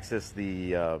only access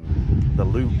the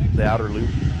loop, the outer loop.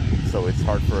 So it's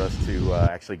hard for us to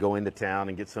actually go into town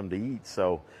and get something to eat.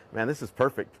 So, man, this is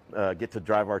perfect. Get to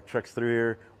drive our trucks through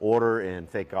here, order, and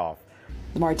take off.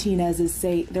 The Martinezes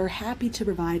say they're happy to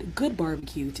provide good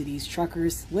barbecue to these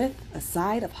truckers with a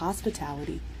side of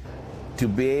hospitality. To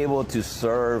be able to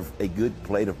serve a good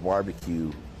plate of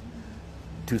barbecue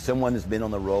to someone that's been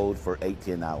on the road for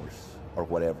 8-10 hours or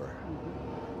whatever,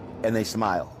 and they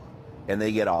smile and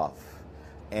they get off,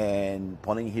 and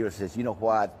Pauline here says, you know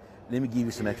what, let me give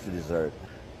you some extra dessert,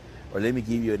 or let me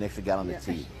give you an extra gallon of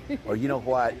tea, or you know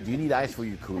what, do you need ice for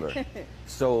your cooler?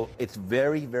 So it's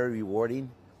very, very rewarding.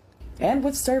 And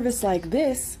with service like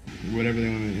this, whatever they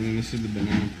want, and then this is the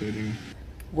banana pudding.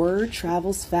 Word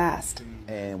travels fast.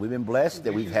 And we've been blessed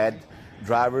that we've had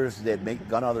drivers that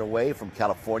gone out of their way from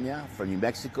California, from New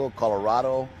Mexico,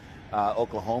 Colorado,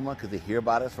 Oklahoma, because they hear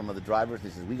about us from other drivers. They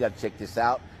say, we got to check this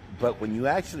out. But when you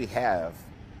actually have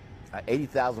an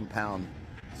 80,000-pound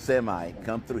semi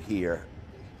come through here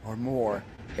or more,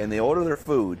 and they order their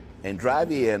food and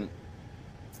drive in,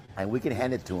 and we can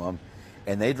hand it to them,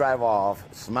 and they drive off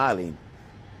smiling,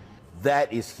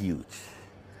 that is huge.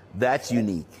 That's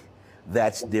unique.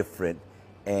 That's different.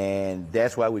 And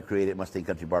that's why we created Mustang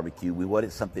Country Barbecue. We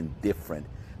wanted something different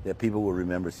that people will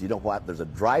remember. So you know what? There's a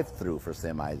drive-through for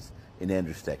semis in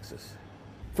Andrews, Texas.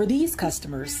 For these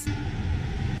customers,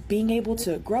 being able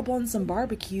to grub on some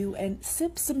barbecue and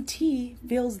sip some tea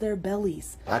fills their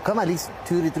bellies. I come at least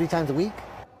 2 to 3 times a week.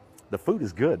 The food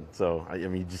is good, so I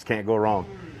mean, you just can't go wrong.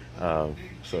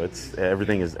 So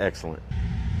everything is excellent.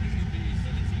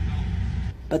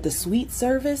 But the sweet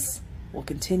service will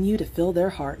continue to fill their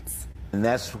hearts. And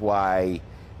that's why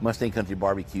Mustang Country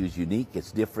Barbecue is unique.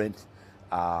 It's different.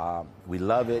 We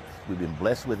love it. We've been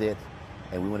blessed with it.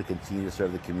 And we want to continue to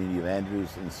serve the community of Andrews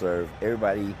and serve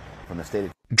everybody from the state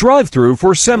of... Drive-through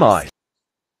for semi.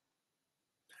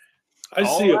 I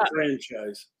see a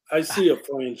franchise. I see a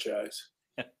franchise.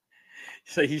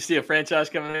 So you see a franchise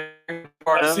coming in?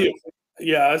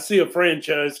 I see a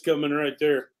franchise coming right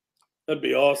there. That'd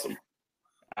be awesome.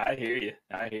 I hear you.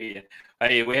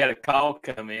 Hey, we had a call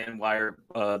come in while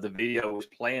the video was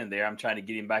playing there. I'm trying to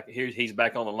get him back. He's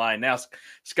back on the line now.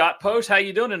 Scott Post, how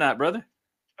you doing tonight, brother?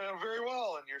 Very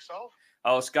well. And yourself?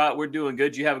 Oh, Scott, we're doing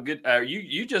good. You have a good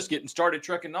you just getting started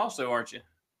trucking also, aren't you?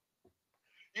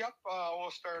 Yep.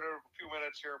 We'll start in a few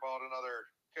minutes here, about another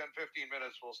 10, 15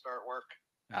 minutes. We'll start work.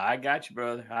 I got you,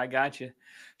 brother. I got you.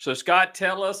 So, Scott,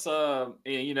 tell us,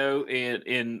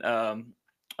 in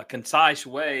a concise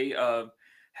way of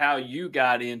how you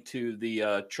got into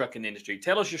the trucking industry.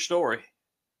 Tell us your story.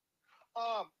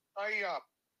 I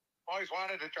always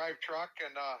wanted to drive truck,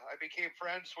 and I became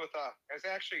friends with. I was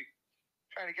actually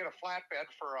trying to get a flatbed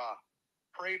for a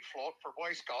parade float for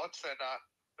Boy Scouts, and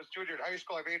was junior in high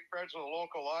school. I made friends with a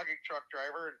local logging truck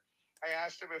driver, and I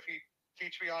asked him if he'd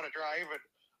teach me how to drive, and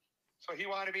so he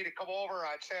wanted me to come over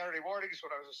on Saturday mornings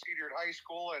when I was a senior in high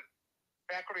school, and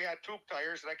back when we had tube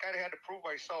tires, and I kind of had to prove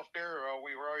myself there.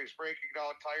 We were always breaking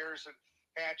down tires and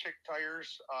patching tires,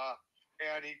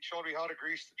 and he showed me how to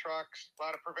grease the trucks, a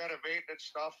lot of preventive maintenance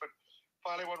stuff. And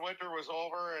finally, when winter was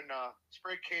over and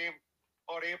spring came,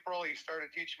 about April, he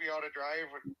started teaching me how to drive.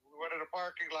 And we went in a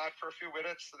parking lot for a few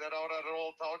minutes, and then out on an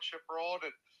old township road,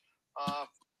 and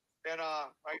then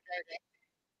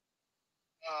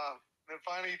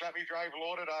finally he let me drive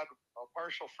loaded on a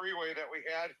partial freeway that we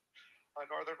had on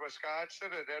northern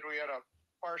Wisconsin, and then we had a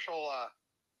partial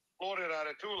loaded on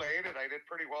a 2-lane, and I did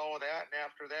pretty well with that. And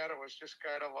after that, it was just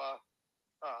kind of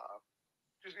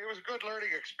it was a good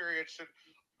learning experience, and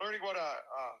learning what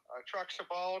a truck's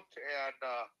about, and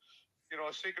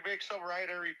so you can make some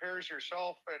minor repairs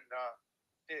yourself, and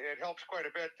it helps quite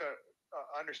a bit to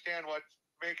understand what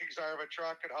makings are of a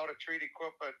truck and how to treat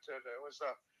equipment. And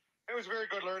it was a very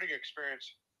good learning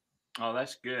experience. Oh,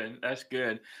 that's good. That's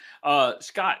good.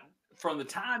 Scott, from the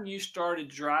time you started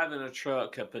driving a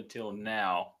truck up until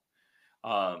now,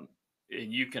 and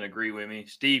you can agree with me,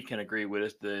 Steve can agree with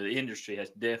us, the industry has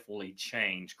definitely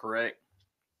changed, correct?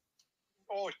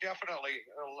 Oh, definitely.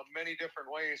 Many different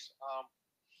ways.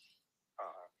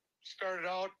 Started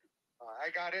out,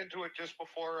 I got into it just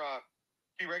before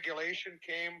deregulation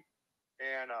came,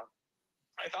 and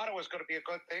I thought it was going to be a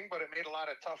good thing, but it made a lot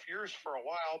of tough years for a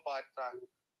while, but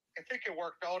I think it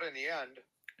worked out in the end.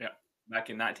 Yeah. Back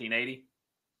in 1980?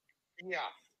 Yeah.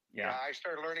 Yeah. I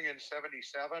started learning in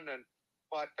 '77,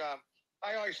 but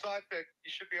I always thought that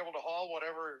you should be able to haul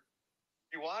whatever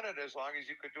you wanted as long as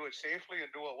you could do it safely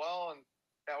and do it well. And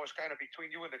that was kind of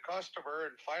between you and the customer.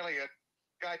 And finally, it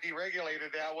got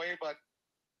deregulated that way. But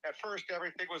at first,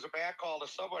 everything was a backhaul to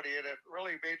somebody, and it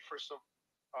really made for some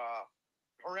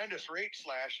horrendous rate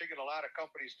slashing. And a lot of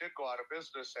companies did go out of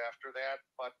business after that.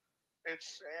 But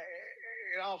it's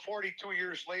 42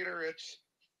 years later, it's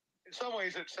in some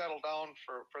ways it's settled down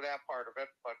for that part of it.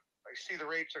 But I see the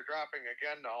rates are dropping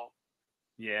again now.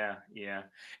 Yeah, yeah.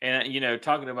 And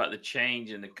talking about the change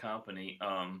in the company,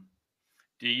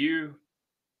 do you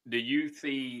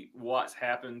see what's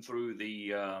happened through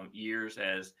the years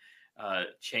as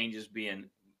changes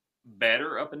being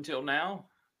better up until now?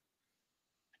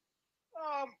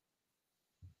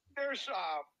 There's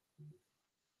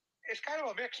it's kind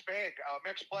of a mixed bag, a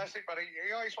mixed blessing, but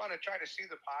you always want to try to see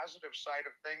the positive side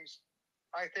of things.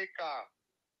 I think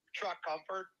truck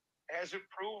comfort has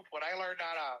improved. When I learned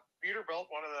on a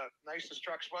Peterbilt, one of the nicest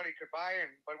trucks money could buy,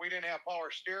 but we didn't have power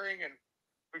steering, and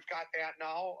we've got that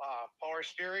now. Power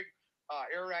steering,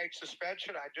 air ride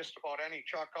suspension on just about any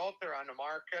truck out there on the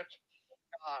market.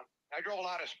 I drove a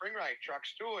lot of spring ride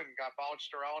trucks too, and got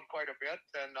bounced around quite a bit.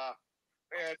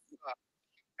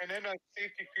 And then the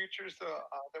safety features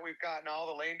that we've got now: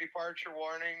 the lane departure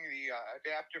warning, the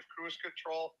adaptive cruise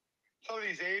control. Some of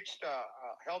these aids to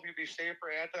help you be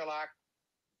safer, anti-lock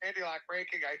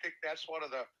braking. I think that's one of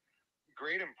the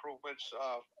great improvements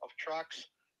of trucks.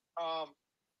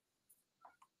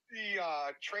 The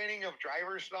training of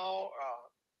drivers now,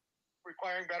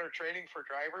 requiring better training for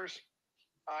drivers.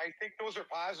 I think those are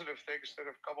positive things that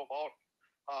have come about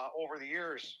over the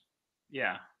years.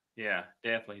 Yeah,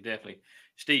 definitely.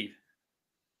 Steve.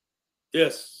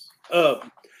 Yes.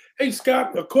 Hey,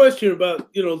 Scott, a question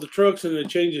about, the trucks and the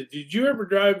changes. Did you ever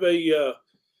drive a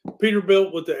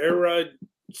Peterbilt with the air ride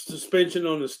suspension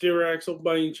on the steer axle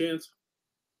by any chance?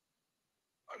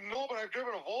 No, but I've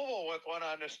driven a Volvo with one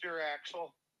on the steer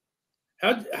axle.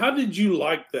 How did you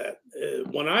like that?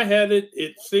 When I had it,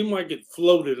 it seemed like it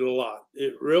floated a lot.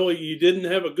 You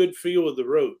didn't have a good feel of the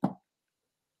road.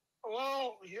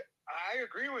 Well, I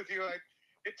agree with you.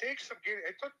 It took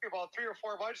me about 3 or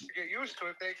 4 months to get used to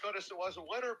it. Thank goodness it wasn't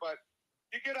winter, but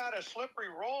you get on a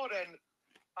slippery road and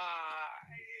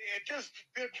it just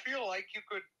didn't feel like you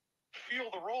could feel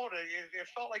the road. It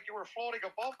felt like you were floating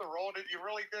above the road, and you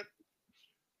really did.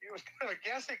 It was kind of a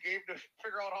guessing game to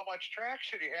figure out how much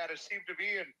traction you had. It seemed to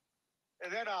be, and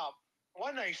then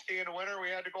one nice day in the winter,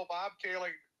 we had to go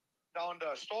bobtailing down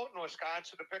to Stoughton,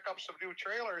 Wisconsin, to pick up some new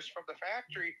trailers from the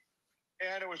factory,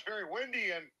 and it was very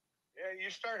windy. And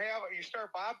you start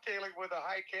bobtailing with a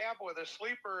high cab with a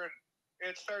sleeper, and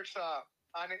it starts on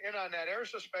that air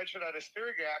suspension on a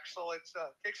steering axle. It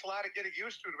takes a lot of getting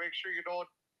used to make sure you don't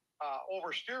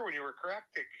oversteer when you were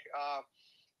correcting.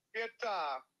 It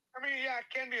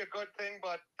can be a good thing,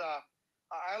 but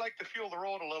I like to feel the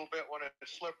road a little bit when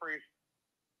it's slippery.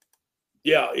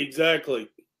 Yeah, exactly.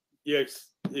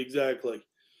 Yes, exactly.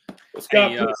 Well,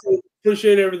 Scott,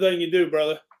 appreciate everything you do,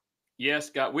 brother. Yes,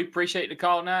 Scott. We appreciate the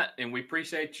call tonight, and we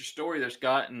appreciate your story there,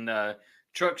 Scott. And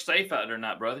truck safe out there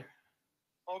tonight, brother.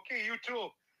 Okay, you too.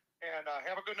 And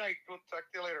have a good night. We'll talk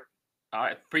to you later. All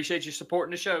right. Appreciate you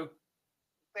supporting the show.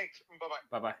 Thanks.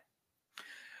 Bye-bye. Bye-bye.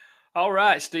 All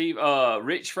right, Steve.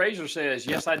 Rich Fraser says,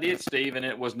 yes, I did, Steve, and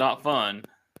it was not fun.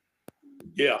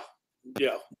 Yeah.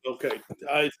 Okay.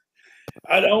 I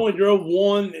only drove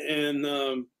one, and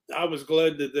I was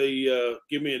glad that they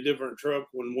give me a different truck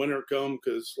when winter come,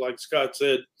 because, like Scott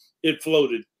said, it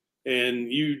floated, and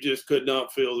you just could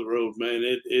not feel the road, man.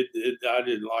 I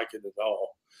didn't like it at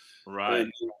all. Right.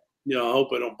 And, I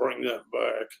hope I don't bring that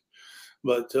back.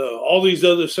 But all these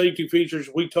other safety features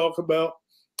we talk about,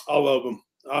 I love them.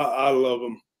 I love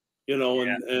them,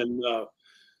 and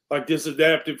like this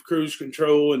adaptive cruise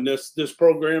control and this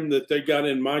program that they got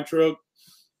in my truck.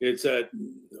 It's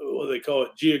what they call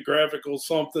it, geographical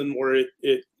something, where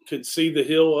it can see the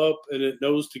hill up and it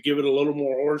knows to give it a little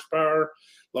more horsepower. As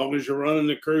long as you're running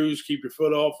the cruise, keep your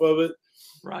foot off of it.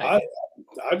 Right.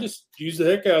 I just use the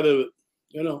heck out of it,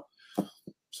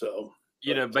 So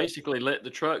basically let the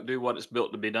truck do what it's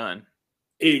built to be done.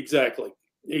 Exactly.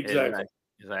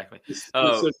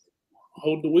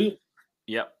 Hold the wheel.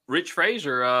 Yep. Rich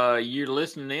Fraser, you're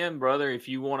listening in, brother. If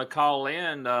you want to call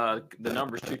in, the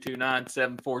number is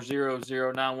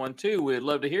 229-740-0912. We'd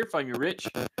love to hear from you, Rich.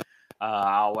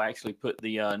 I'll actually put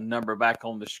the number back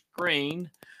on the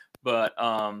screen. But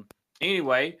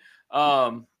anyway,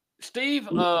 Steve,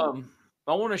 I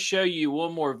want to show you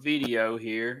one more video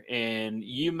here, and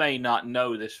you may not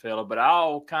know this fella, but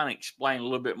I'll kind of explain a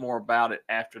little bit more about it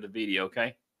after the video,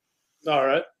 okay? All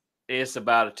right. It's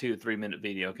about a 2 to 3 minute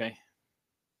video. Okay.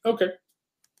 Okay.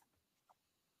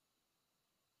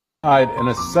 Died in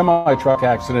a semi-truck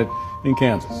accident in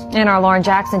Kansas. And our Lauren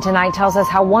Jackson tonight tells us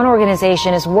how one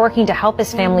organization is working to help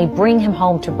his family bring him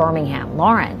home to Birmingham.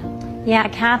 Lauren. Yeah,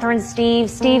 Catherine,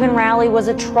 Stephen Rowley was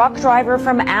a truck driver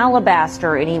from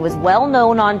Alabaster, and he was well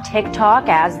known on TikTok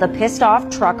as the Pissed Off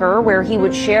Trucker, where he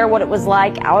would share what it was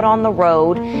like out on the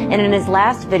road. And in his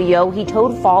last video, he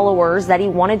told followers that he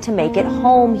wanted to make it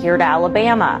home here to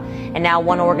Alabama. And now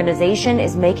one organization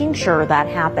is making sure that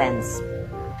happens.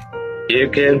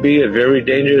 It can be a very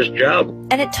dangerous job.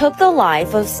 And it took the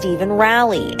life of Stephen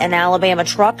Rowley, an Alabama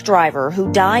truck driver who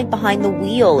died behind the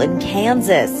wheel in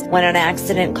Kansas when an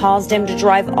accident caused him to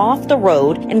drive off the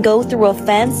road and go through a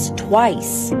fence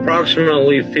twice.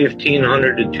 Approximately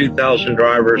 1,500 to 2,000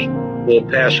 drivers will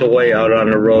pass away out on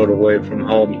the road away from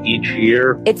home each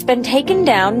year. It's been taken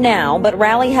down now, but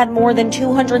Rowley had more than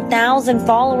 200,000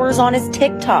 followers on his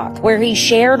TikTok, where he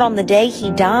shared on the day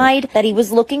he died that he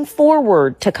was looking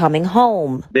forward to coming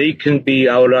home. They can be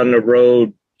out on the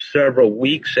road several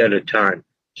weeks at a time,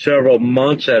 several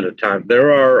months at a time.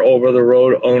 There are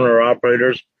over-the-road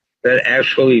owner-operators that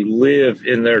actually live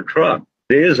in their truck.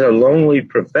 It is a lonely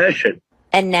profession.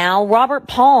 And now Robert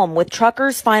Palm with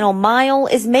Truckers Final Mile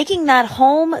is making that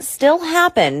home still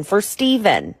happen for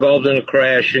Stephen. Involved in a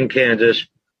crash in Kansas,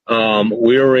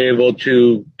 we were able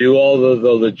to do all of the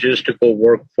logistical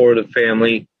work for the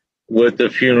family with the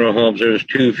funeral homes. There's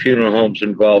 2 funeral homes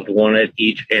involved, one at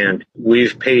each end.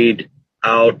 We've paid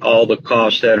out all the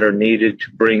costs that are needed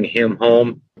to bring him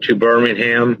home to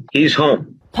Birmingham. He's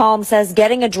home. Palm says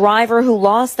getting a driver who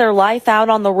lost their life out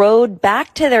on the road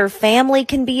back to their family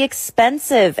can be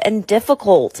expensive and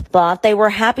difficult, but they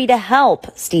were happy to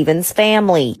help Stephen's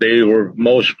family. They were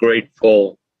most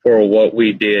grateful for what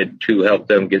we did to help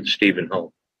them get Stephen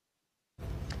home.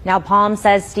 Now, Palm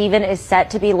says Stephen is set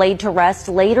to be laid to rest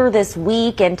later this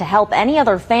week, and to help any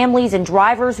other families and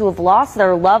drivers who have lost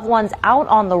their loved ones out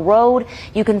on the road,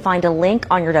 you can find a link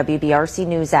on your WBRC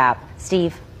News app.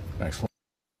 Steve. Excellent.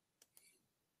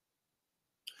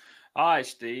 All right,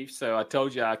 Steve. So I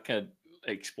told you I could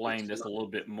explain this a little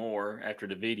bit more after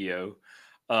the video.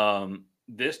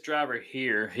 This driver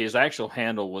here, his actual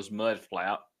handle was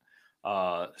Mudflap.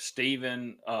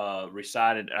 Stephen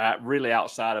resided really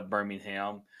outside of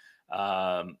Birmingham.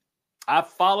 I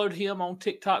followed him on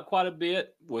TikTok quite a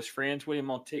bit, was friends with him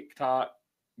on TikTok.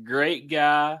 Great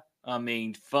guy. I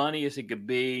mean, funny as he could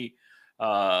be.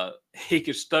 He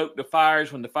could stoke the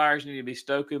fires when the fires needed to be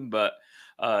stoking, but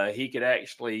he could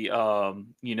actually,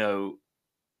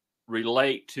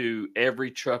 relate to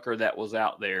every trucker that was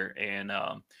out there, and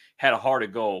had a heart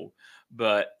of gold.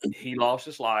 But he lost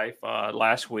his life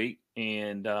last week,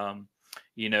 and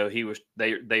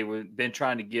they were been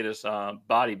trying to get his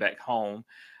body back home.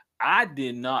 I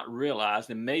did not realize,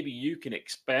 and maybe you can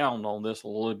expound on this a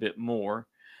little bit more,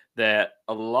 that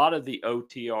a lot of the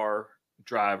OTR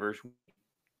drivers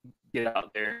get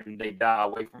out there and they die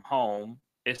away from home.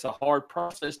 It's a hard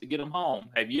process to get them home.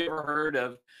 Have you ever heard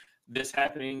of this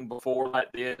happening before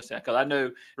like this? Because I know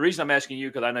the reason I'm asking you,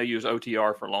 because I know you was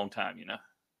OTR for a long time,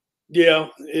 Yeah,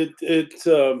 it's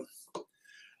a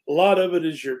lot of it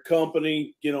is your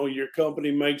company. Your company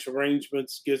makes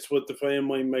arrangements, gets with the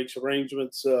family, makes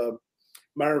arrangements.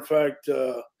 Matter of fact,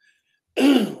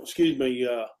 excuse me,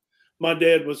 my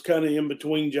dad was kind of in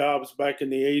between jobs back in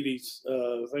the 80s.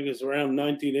 I think it's around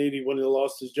 1980 when he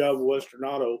lost his job at Western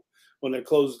Auto, when they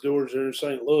closed the doors there in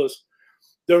St. Louis.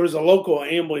 There was a local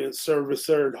ambulance service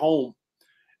there at home,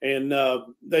 and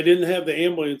they didn't have the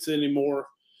ambulance anymore,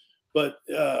 but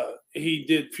he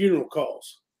did funeral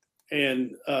calls.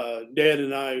 And Dad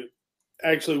and I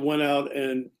actually went out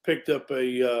and picked up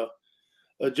a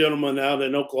gentleman out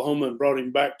in Oklahoma and brought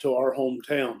him back to our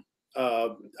hometown.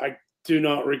 I do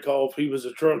not recall if he was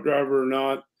a truck driver or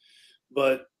not,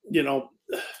 but,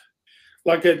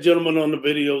 like that gentleman on the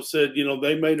video said,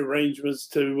 they made arrangements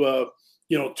to,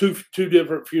 two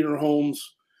different funeral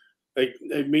homes. They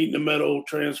meet in the middle,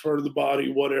 transfer the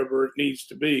body, whatever it needs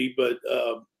to be. But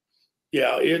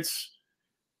yeah,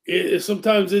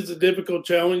 sometimes it's a difficult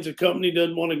challenge. The company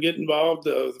doesn't want to get involved.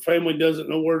 The family doesn't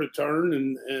know where to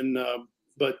turn.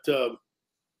 But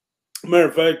matter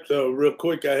of fact, real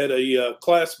quick, I had a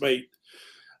classmate.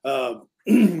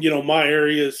 My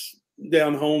area's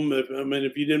down home.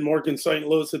 If you didn't work in St.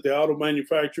 Louis at the auto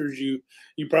manufacturers, you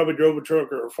probably drove a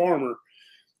truck or a farmer.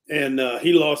 And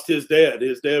he lost his dad.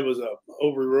 His dad was a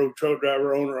over-the-road truck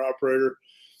driver, owner-operator.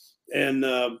 And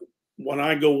when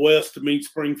I go west to meet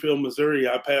Springfield, Missouri,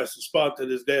 I pass the spot that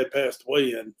his dad passed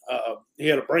away in. He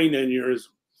had a brain aneurysm.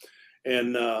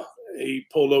 And he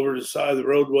pulled over to the side of the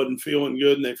road, wasn't feeling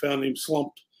good, and they found him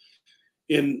slumped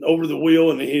in over the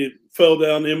wheel, and he fell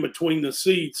down in between the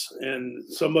seats. And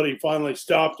somebody finally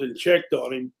stopped and checked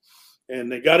on him,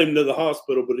 and they got him to the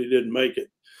hospital, but he didn't make it.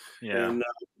 Yeah. And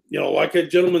like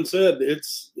that gentleman said,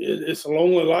 it's a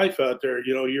lonely life out there.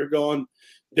 You're gone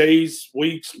days,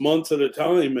 weeks, months at a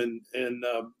time, and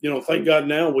thank God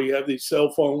now we have these cell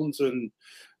phones and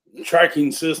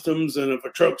tracking systems, and if a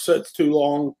truck sits too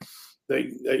long, they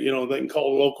can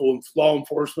call local law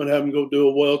enforcement, have them go do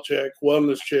a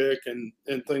wellness check, and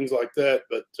things like that.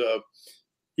 But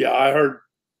I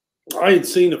had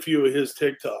seen a few of his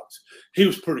TikToks. He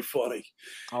was pretty funny.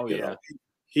 Oh yeah,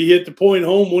 he hit the point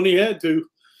home when he had to.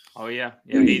 Oh yeah,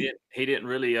 He didn't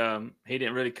really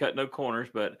cut no corners,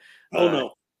 but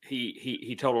no.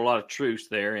 He told a lot of truths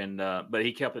there, and but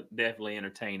he kept it definitely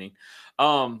entertaining.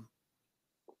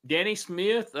 Danny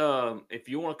Smith, if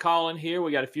you want to call in here,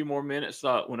 we got a few more minutes. We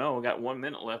got 1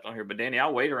 minute left on here, but Danny,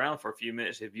 I'll wait around for a few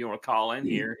minutes if you want to call in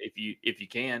here, if you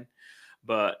can.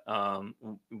 But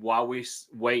while we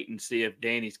wait and see if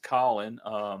Danny's calling,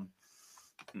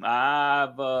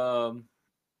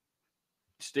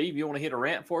 Steve, you want to hit a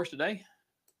rant for us today?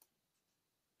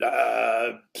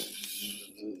 Nah,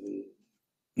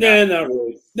 not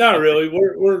really. Not really.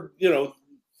 We're we're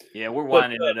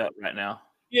winding it up right now.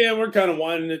 Yeah, we're kind of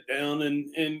winding it down, and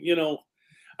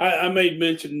I made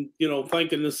mention,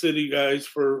 thanking the city guys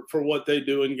for what they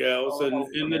do and gals, and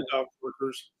the dock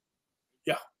workers.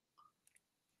 Yeah.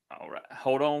 All right,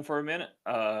 hold on for a minute.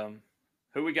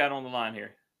 Who we got on the line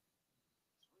here?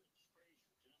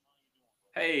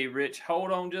 Hey, Rich,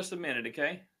 hold on just a minute,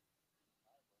 okay?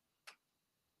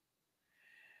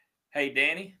 Hey,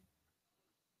 Danny.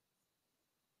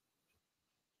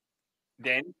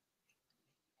 Danny?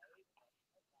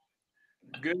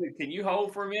 Good. Can you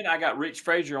hold for a minute? I got Rich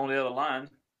Frazier on the other line.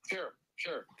 Sure.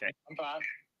 Okay. I'm fine.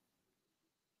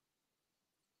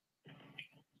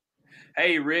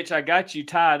 Hey, Rich, I got you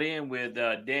tied in with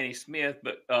Danny Smith,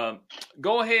 but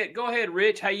go ahead,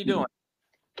 Rich. How you doing?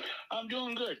 I'm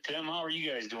doing good, Tim. How are you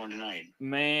guys doing tonight?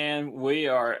 Man, we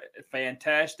are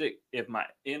fantastic. If my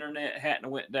internet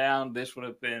hadn't went down, this would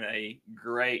have been a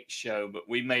great show, but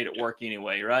we made it work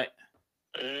anyway, right?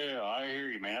 Yeah, I hear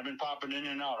you, man. I've been popping in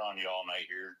and out on you all night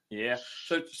here. Yeah.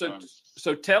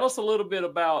 So tell us a little bit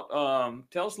about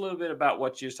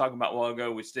what you was talking about a while ago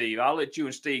with Steve. I'll let you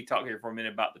and Steve talk here for a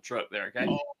minute about the truck there, okay?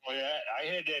 Oh yeah, I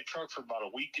had that truck for about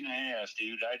a week and a half,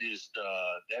 dude. I just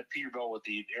that Peterbilt with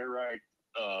the air ride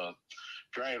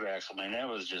drive axle, man, that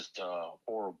was just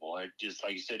horrible. I just,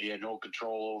 like you said, you had no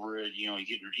control over it. You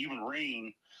get even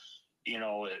rain.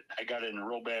 I got in a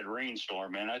real bad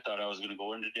rainstorm, man. I thought I was going to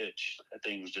go in the ditch. That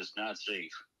thing was just not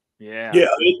safe. Yeah. Yeah,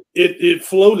 it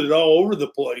floated all over the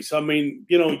place. I mean,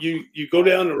 you go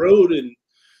down the road and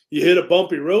you hit a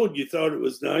bumpy road. You thought it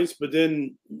was nice, but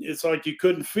then it's like you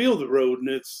couldn't feel the road, and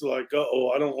it's like,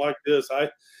 I don't like this.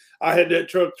 I had that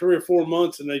truck 3 or 4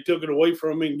 months, and they took it away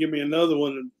from me and give me another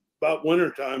one about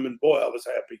wintertime, and boy, I was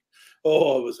happy.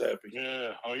 Oh, I was happy.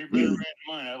 Yeah. Oh, you better ran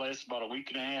mine. I lasted about a week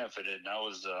and a half at it, and I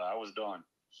was done.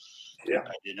 Yeah.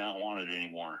 I did not want it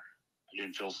anymore. I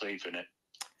didn't feel safe in it.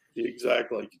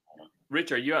 Exactly.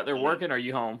 Rich, are you out there working or are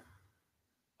you home?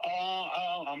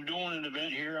 I'm doing an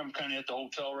event here. I'm kind of at the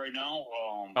hotel right now.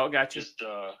 Gotcha.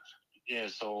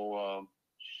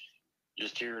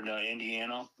 Just here in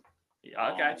Indiana. Yeah,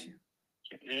 I got you.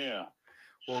 Yeah.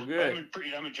 Well, good.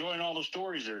 I'm enjoying all the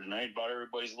stories there tonight about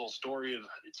everybody's little story.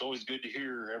 It's always good to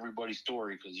hear everybody's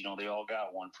story because they all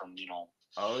got one from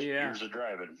Oh yeah. years of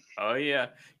driving. Oh yeah.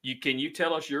 Can you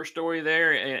tell us your story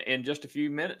there in just a few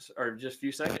minutes or just a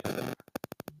few seconds?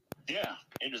 Yeah.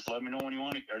 Hey, just let me know when you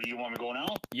want to. Or do you want me to go now?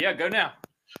 Yeah, go now.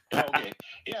 Okay.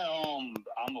 Yeah. I'm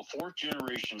a 4th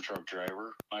generation truck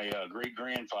driver. My great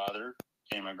grandfather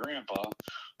and my grandpa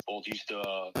both used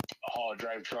to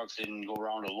drive trucks and go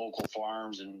around to local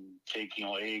farms and take,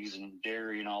 eggs and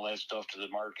dairy and all that stuff to the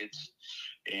markets.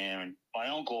 And my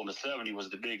uncle in the 70s was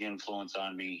the big influence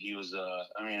on me. He was,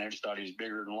 I just thought he was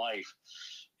bigger than life,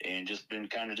 and just been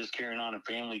kind of just carrying on a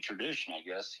family tradition, I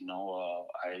guess.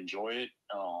 I enjoy it.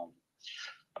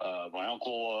 My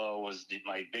uncle was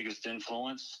my biggest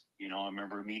influence. I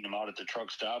remember meeting him out at the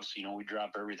truck stops. We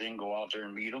drop everything, go out there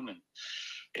and meet him,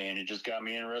 and it just got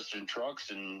me interested in trucks.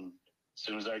 And as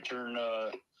soon as I turned,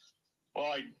 I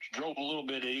drove a little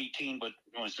bit at 18, but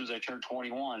as soon as I turned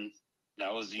 21,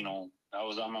 I was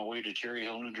on my way to Cherry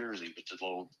Hill, New Jersey with the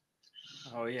load.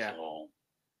 Oh yeah. So,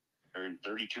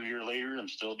 32 years later, I'm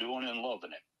still doing it and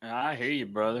loving it. I hear you,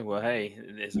 brother. Well, hey,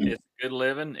 it's good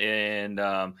living, and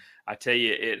I tell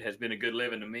you, it has been a good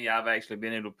living to me. I've actually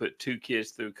been able to put 2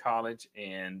 kids through college,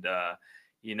 and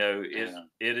You know,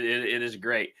 it is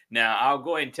great. Now I'll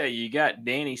go ahead and tell you, you got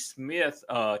Danny Smith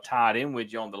tied in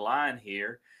with you on the line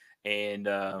here, and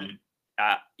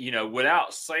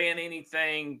without saying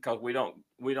anything, because we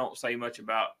don't say much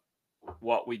about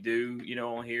what we do,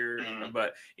 on here. Mm-hmm.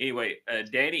 But anyway,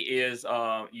 Danny is.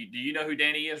 Do you know who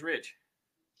Danny is, Rich?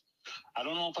 I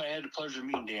don't know if I had the pleasure of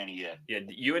meeting Danny yet. Yeah,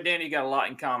 you and Danny got a lot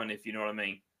in common, if you know what I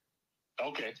mean.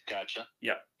 Okay, gotcha.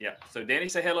 Yeah. So Danny,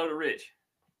 say hello to Rich.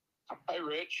 Hey,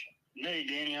 Rich. Hey,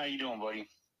 Danny, how you doing, buddy?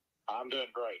 I'm doing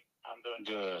great. I'm doing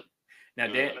good. Now,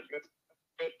 Dan,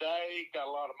 good day. Got a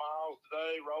lot of miles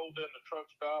today. Rolled in the truck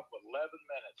stop with 11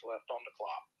 minutes left on the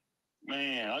clock.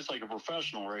 Man, that's like a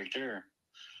professional right there.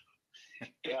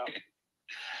 Yeah.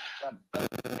 Got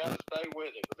to stay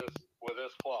with it with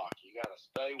this clock. You got to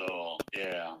stay with it. Oh,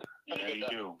 yeah. Yeah, you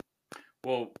do.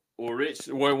 Well, Rich.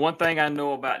 Well, one thing I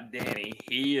know about Danny,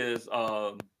 he is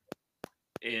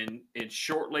in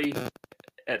shortly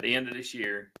at the end of this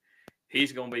year,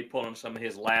 he's going to be pulling some of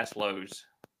his last loads.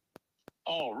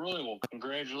 Oh, really? Well,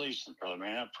 congratulations, brother,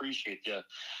 man. I appreciate you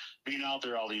being out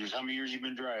there all these years. How many years you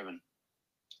been driving?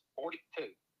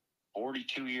 42.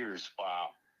 42 years. Wow.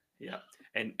 Yeah.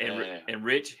 And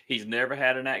Rich, he's never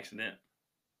had an accident.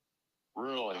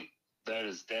 Really?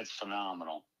 That's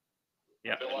phenomenal.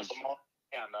 Yeah.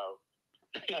 I know.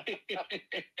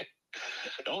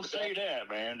 Don't say that,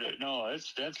 man. No,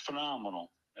 that's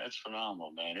phenomenal. That's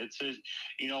phenomenal, man. It's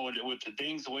with the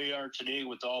things the way they are today,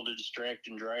 with all the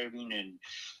distracting driving and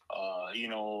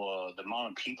the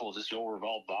amount of people, just the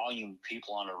overall volume of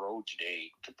people on the road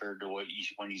today compared to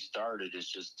when you started,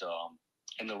 it's just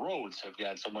and the roads have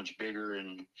got so much bigger,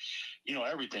 and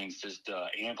everything's just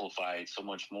amplified so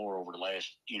much more over the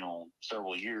last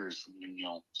several years.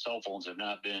 Cell phones have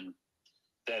not been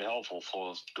that helpful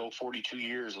for us. To go 42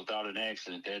 years without an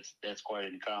accident, that's quite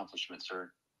an accomplishment,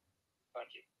 sir. Thank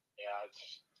you. Yeah,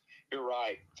 you're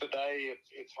right. Today,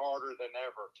 it's harder than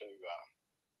ever to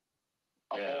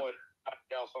avoid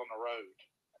anything else on the road.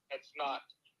 It's not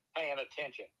paying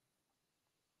attention.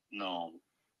 No.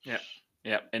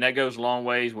 Yeah, and that goes a long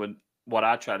ways with what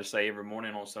I try to say every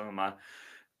morning on some of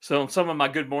my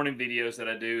good morning videos that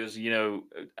I do is,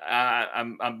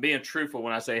 I'm being truthful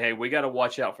when I say, hey, we got to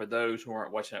watch out for those who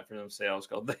aren't watching out for themselves,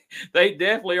 because they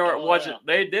definitely aren't watching. Yeah.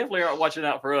 They definitely aren't watching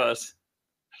out for us.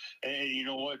 And you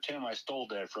know what, Tim? I stole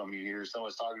that from you here. So I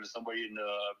was talking to somebody in the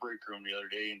break room the other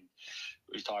day, and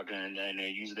we was talking, and they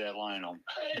used that line on.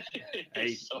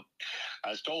 Hey, so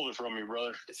I stole it from you,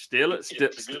 brother. It's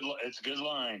a good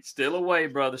line. Still away,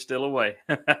 brother. Still away.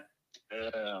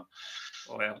 Yeah.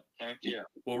 Well, yeah.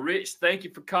 Well, Rich, thank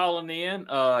you for calling in.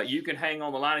 You can hang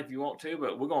on the line if you want to,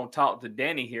 but we're going to talk to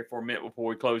Danny here for a minute before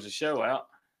we close the show out.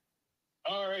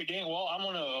 All right, Dan. Well, I'm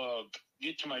going to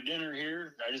get to my dinner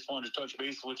here. I just wanted to touch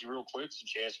base with you real quick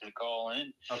since you asked me to call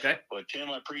in. Okay. But,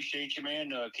 Tim, I appreciate you,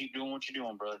 man. Keep doing what you're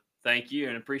doing, brother. Thank you,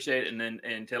 and appreciate it.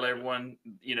 And tell everyone,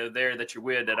 there that you're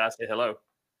with that I say hello.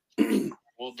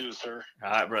 Will do, sir. All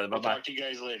right, brother. Bye-bye. I'll talk to you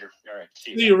guys later. All right.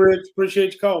 See you, Rich.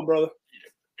 Appreciate you calling, brother.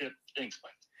 Yeah, thanks,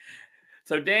 man.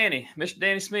 So, Danny, Mr.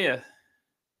 Danny Smith.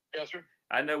 Yes, sir.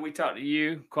 I know we talked to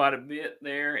you quite a bit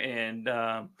there, and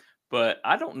but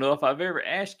I don't know if I've ever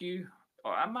asked you,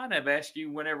 or I might have asked you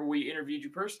whenever we interviewed you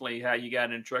personally, how you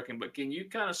got into trucking. But can you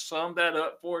kind of sum that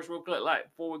up for us real quick, like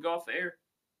before we go off the air?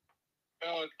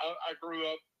 Well, I grew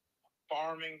up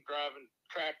farming, driving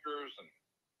tractors and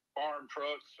farm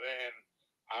trucks, and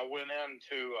I went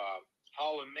into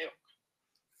hauling milk.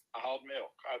 I hauled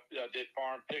milk. I did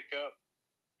farm pickup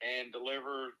and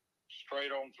deliver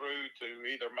straight on through to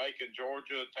either Macon,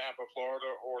 Georgia, Tampa, Florida,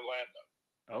 or Orlando.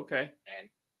 Okay. And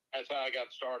that's how I got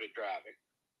started driving.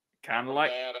 Kind of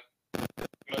like that.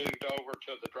 I moved over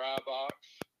to the dry box,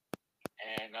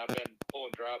 and I've been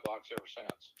pulling dry box ever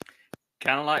since.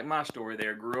 Kind of like my story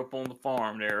there. Grew up on the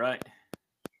farm there, right?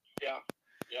 Yeah.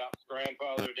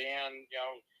 Grandfathered in.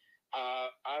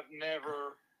 I've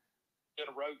never did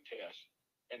a road test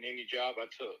in any job I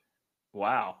took.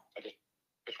 Wow. I just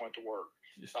went to work.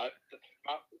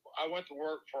 I went to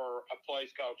work for a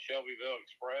place called Shelbyville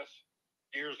Express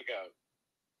years ago,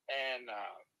 and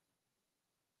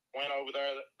went over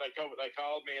there. They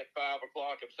called me at 5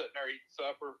 o'clock. I'm sitting there eating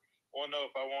supper. Want to know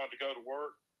if I wanted to go to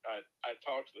work. I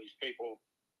talked to these people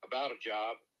about a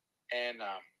job, and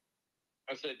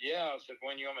I said, yeah. I said,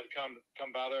 when you want me to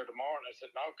come by there tomorrow? And I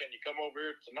said, no, can you come over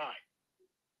here tonight?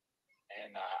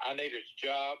 And I needed a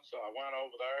job, so I went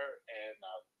over there, and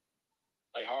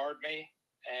they hired me.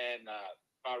 And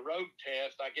my road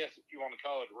test, I guess if you want to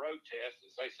call it a road test,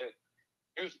 is they said,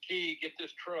 here's the key, get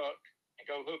this truck and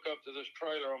go hook up to this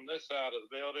trailer on this side of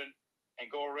the building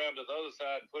and go around to the other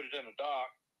side and put it in a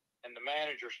dock and the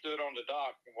manager stood on the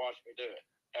dock and watched me do it.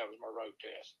 That was my road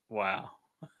test. Wow.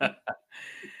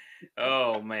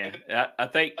 Oh man, I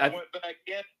think I went back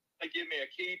in. They give me a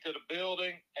key to the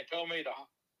building and told me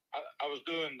I was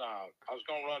going to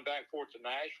run back and forth to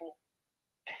Nashville.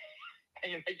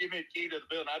 And they give me a key to the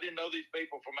building. I didn't know these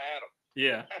people from Adam.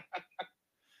 Yeah.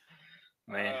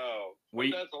 Man,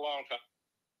 that's a long time.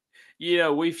 You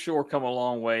know, we've sure come a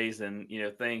long ways, and you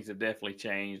know, things have definitely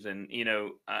changed, and you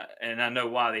know, and I know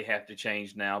why they have to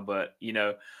change now. But you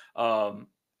know,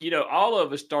 all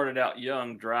of us started out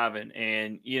young driving,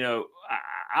 and you know,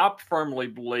 I firmly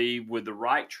believe with the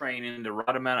right training, the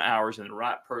right amount of hours, and the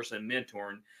right person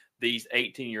mentoring these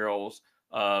 18-year-olds,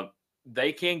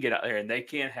 they can get out there and they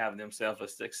can have themselves a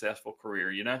successful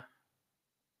career. You know.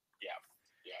 Yeah.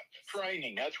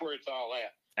 Training. That's where it's all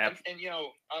at. And you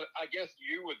know, I guess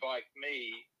you would like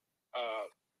me.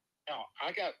 You know,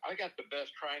 I got the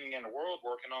best training in the world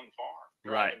working on the farm,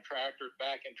 driving tractors,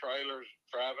 backing trailers,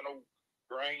 driving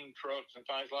grain trucks and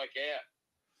things like that.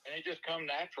 And it just come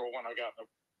natural when I got in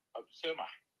a semi.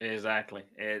 Exactly.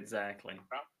 The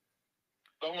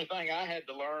only thing I had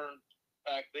to learn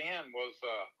back then was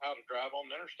how to drive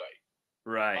on the interstate.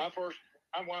 Right. I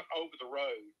went over the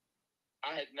road.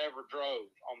 I had never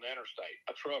drove on the interstate,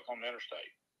 a truck on the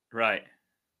interstate. Right.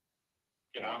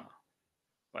 You know?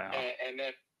 Wow. And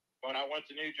then when I went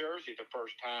to New Jersey the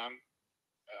first time,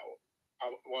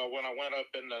 when I went up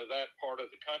into that part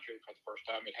of the country for the first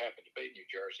time, it happened to be New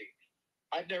Jersey.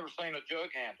 I'd never seen a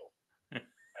jug handle.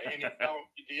 And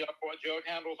do you know what jug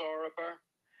handles are up there?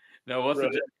 No, what's a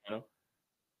jug handle?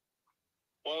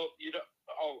 Well,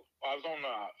 I was on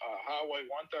Highway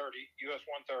 130, US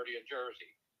 130 in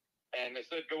Jersey, and they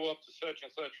said go up to such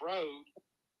and such road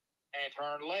and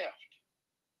turn left.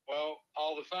 Well,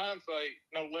 all the signs say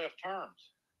no left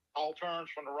turns, all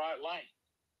turns from the right lane.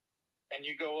 And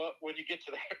you go up, when you get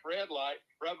to that red light,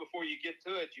 right before you get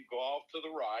to it, you go off to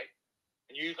the right.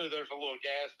 And usually there's a little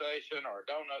gas station or a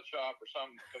donut shop or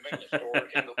some convenience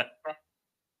store in the front.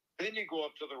 Then you go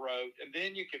up to the road, and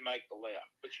then you can make the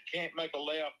left. But you can't make a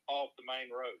left off the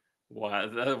main road. Wow,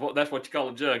 that's what you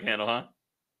call a jug handle, huh?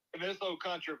 And this old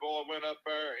country boy went up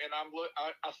there, and I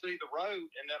see the road,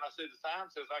 and then I see the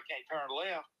sign says I can't turn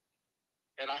left.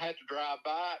 And I had to drive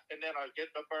by it, and then I get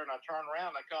up there and I turn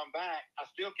around and I come back. I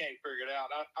still can't figure it out.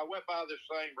 I went by this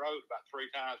same road about 3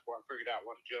 times before I figured out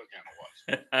what a jug handle was.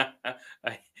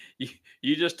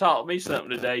 You just taught me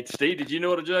something today. Steve, did you know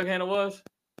what a jug handle was?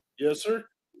 Yes, sir.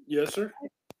 Yes, sir.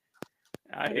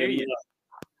 I hear you.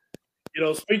 You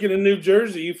know, speaking of New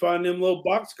Jersey, you find them little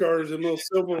boxcars and little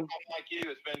silver. Like you,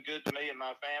 it's been good to me and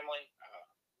my family.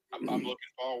 I'm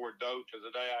looking forward, though, to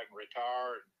the day I can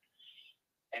retire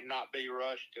and not be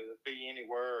rushed to be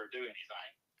anywhere or do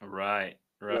anything. Right.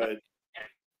 And,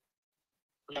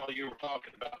 you know, you were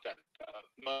talking about that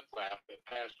mud flap that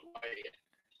passed away.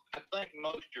 I think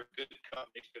most of your good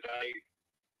companies today,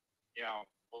 you know,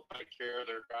 will take care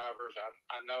of their drivers.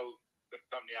 I know the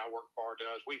company I work for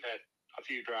does. We've had a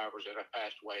few drivers that have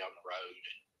passed away on the road.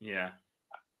 Yeah.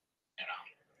 You know,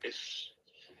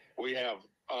 we have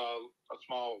a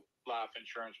small life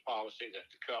insurance policy that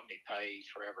the company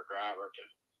pays for every driver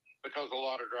because a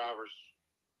lot of drivers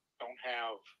don't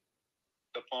have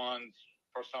the funds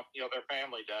for something, you know, their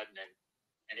family doesn't, and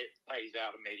it pays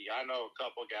out immediately. I know a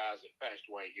couple of guys that passed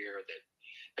away here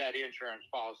that insurance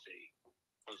policy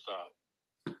was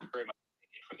very much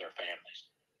for their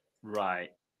families. Right.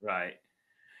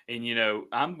 And, you know,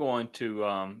 I'm going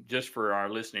to, just for our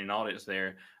listening audience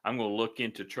there, I'm going to look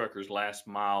into Truckers Last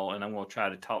Mile, and I'm going to try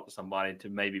to talk to somebody to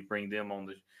maybe bring them on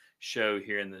the show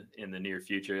here in the near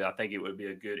future. I think it would be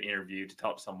a good interview to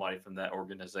talk to somebody from that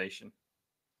organization.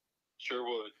 Sure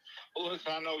would. Well,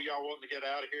 listen, I know y'all wanting to get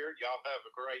out of here. Y'all have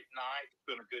a great night. It's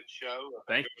been a good show.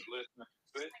 Thank you. Listening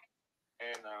to it.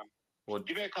 And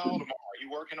give me a call tomorrow. Are you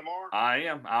working tomorrow? I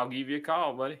am. I'll give you a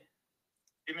call, buddy.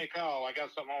 Give me a call. I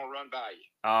got something I want to run by you.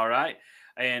 All right.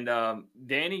 And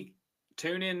Danny,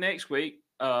 tune in next week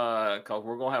because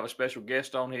we're going to have a special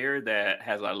guest on here that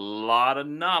has a lot of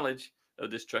knowledge of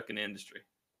this trucking industry.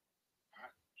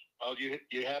 Well, you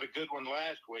had a good one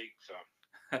last week, so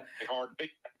it's hard to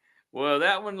beat that. Well,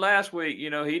 that one last week, you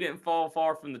know, he didn't fall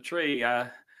far from the tree.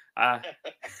 But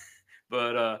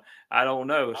I don't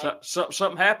know.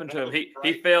 Something happened to him.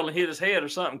 He fell and hit his head or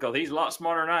something because he's a lot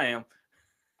smarter than I am.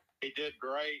 He did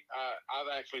great. I've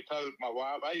actually told my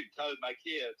wife. I even told my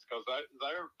kids because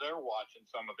they're watching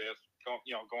some of this.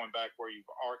 You know, going back where you've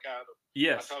archived them.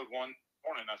 Yes. I told one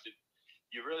morning. I said,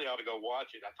 "You really ought to go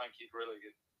watch it. I think you'd really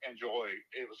enjoy it.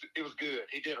 It was good.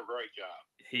 He did a great job.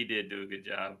 He did do a good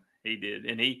job. He did,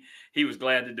 and he was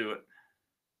glad to do it.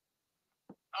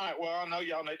 All right. Well, I know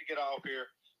y'all need to get off here.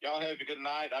 Y'all have a good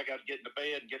night. I got to get into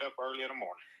bed and get up early in the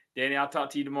morning. Danny, I'll talk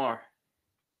to you tomorrow.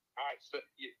 All right. So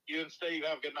you and Steve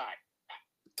have a good night.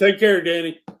 Take care,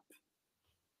 Danny.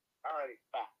 All righty.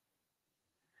 Bye.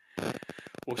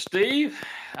 Well, Steve,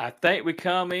 I think we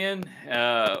come in.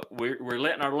 We're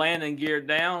letting our landing gear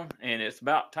down, and it's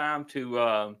about time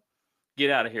to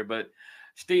get out of here. But,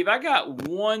 Steve, I got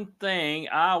one thing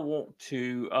I want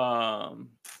to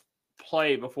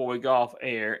play before we go off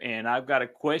air, and I've got a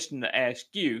question to ask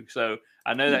you. So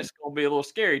I know that's going to be a little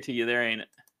scary to you there, ain't it?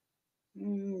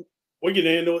 We can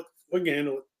handle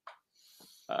it.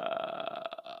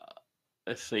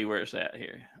 Let's see where it's at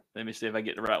here. Let me see if I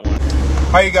get the right one.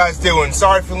 How you guys doing?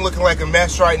 Sorry for looking like a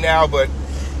mess right now, but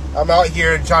I'm out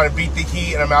here trying to beat the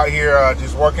heat, and I'm out here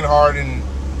just working hard and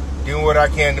doing what I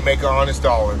can to make an honest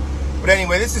dollar. But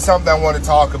anyway, this is something I want to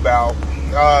talk about.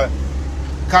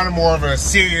 Kind of more of a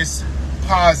serious,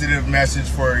 positive message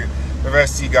for the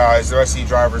rest of you guys, the rest of you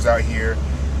drivers out here.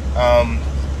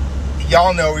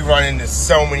 Y'all know we run into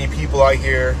so many people out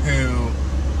here who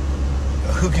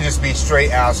can just be straight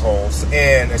assholes,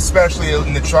 and especially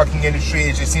in the trucking industry,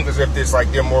 it just seems as if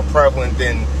they're more prevalent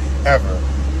than ever.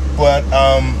 But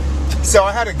so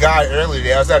I had a guy earlier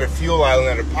today. I was at a fuel island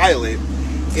at a Pilot,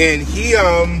 and he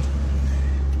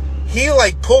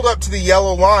pulled up to the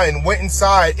yellow line, went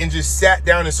inside, and just sat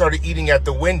down and started eating at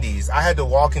the Wendy's. I had to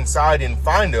walk inside and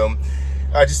find him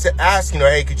just to ask,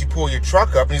 hey, could you pull your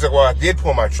truck up? And he's like, well, I did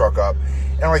pull my truck up.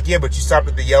 And I'm like, yeah, but you stopped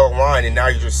at the yellow line and now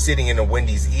you're just sitting in a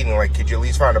Wendy's eating. Like, could you at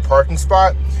least find a parking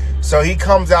spot? So he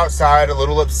comes outside a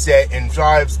little upset and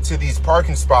drives to these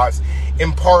parking spots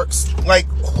and parks like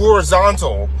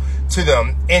horizontal to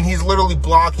them. And he's literally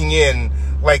blocking in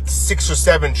like 6 or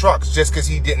 7 trucks just because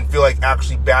he didn't feel like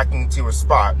actually backing to a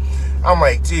spot. I'm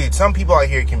like, dude, some people out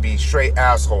here can be straight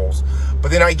assholes. But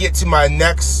then I get to my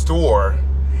next store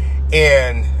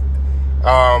and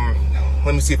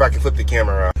let me see if I can flip the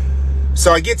camera around.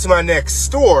 So I get to my next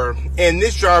store, and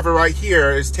this driver right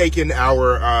here is taking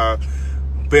our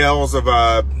bales of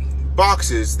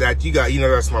boxes that you got.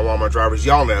 That's my Walmart drivers.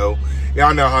 Y'all know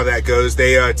how that goes.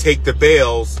 They take the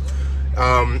bales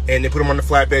and they put them on the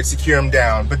flatbed, secure them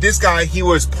down. But this guy, he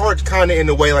was parked kind of in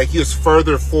the way, like he was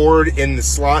further forward in the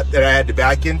slot that I had to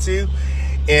back into.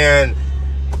 And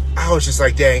I was just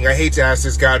like, dang, I hate to ask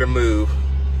this guy to move.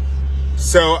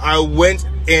 So I went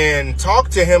and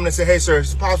talked to him and I said, hey, sir,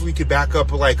 is it possible you could back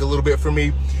up like a little bit for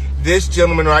me? This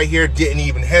gentleman right here didn't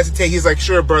even hesitate. He's like,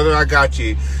 sure, brother, I got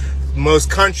you. Most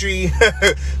country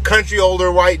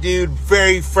older white dude,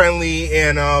 very friendly.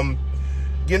 And,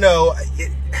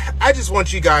 I just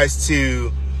want you guys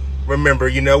to remember,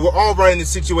 we're all running into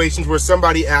situations where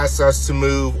somebody asks us to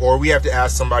move or we have to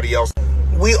ask somebody else.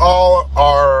 We all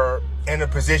are in a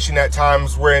position at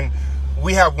times when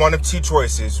we have one of two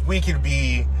choices. We could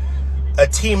be a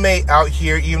teammate out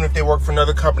here, even if they work for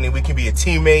another company. We can be a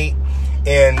teammate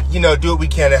and, do what we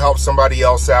can to help somebody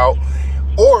else out.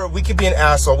 Or we could be an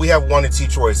asshole. We have one of two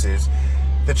choices.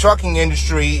 The trucking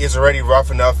industry is already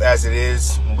rough enough as it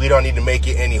is. We don't need to make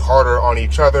it any harder on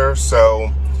each other.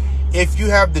 So if you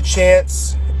have the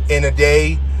chance in a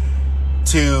day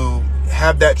to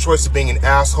have that choice of being an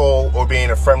asshole or being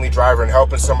a friendly driver and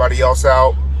helping somebody else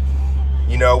out,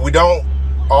 we don't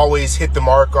always hit the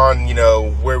mark on,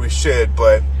 where we should,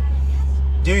 but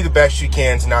do the best you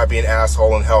can to not be an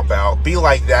asshole and help out. Be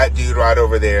like that dude right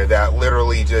over there that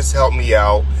literally just helped me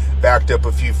out, backed up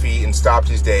a few feet and stopped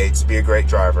his day to be a great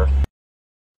driver.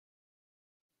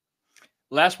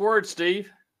 Last word, Steve.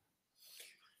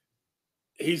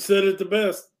 He said it the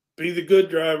best. Be the good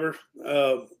driver.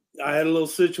 I had a little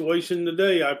situation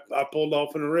today. I pulled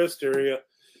off in a rest area,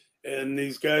 and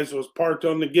these guys was parked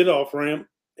on the get-off ramp,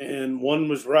 and one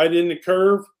was right in the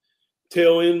curve.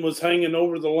 Tail end was hanging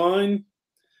over the line.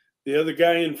 The other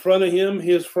guy in front of him,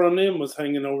 his front end was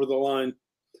hanging over the line.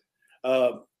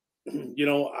 I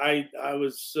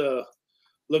was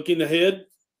looking ahead,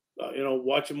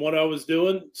 watching what I was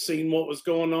doing, seeing what was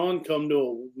going on, come to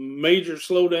a major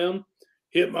slowdown,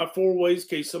 hit my 4-ways in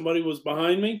case somebody was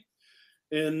behind me.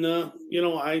 And,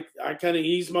 I kind of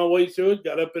eased my way through it,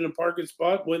 got up in a parking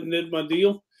spot, went and did my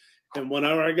deal. And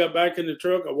whenever I got back in the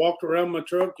truck, I walked around my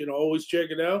truck, always check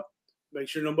it out, make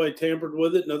sure nobody tampered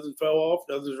with it, nothing fell off,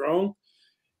 nothing's wrong.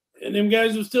 And them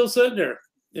guys were still sitting there.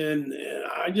 And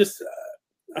I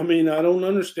don't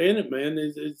understand it, man.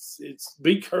 It's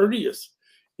be courteous,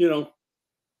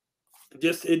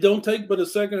 just, it don't take but a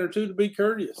second or two to be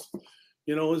courteous.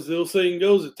 As the old saying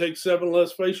goes, it takes 7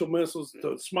 less facial muscles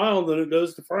to smile than it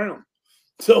does to frown.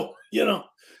 So,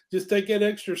 just take that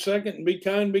extra second and be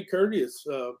kind, be courteous.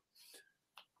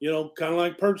 you know, kind of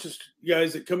like purchase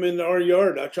guys that come into our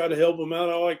yard. I try to help them out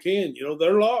all I can. You know,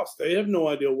 they're lost. They have no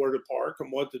idea where to park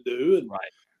and what to do. And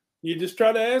you just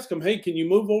try to ask them, hey, can you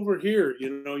move over here?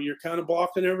 You know, you're kind of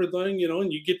blocking everything, you know,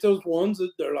 and you get those ones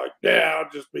that they're like, yeah,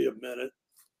 I'll just be a minute.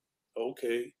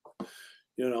 Okay.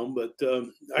 You know, but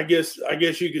I guess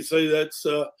you could say that's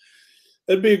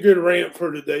that'd be a good rant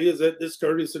for today, is that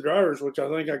discourteous to drivers, which I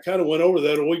think I kind of went over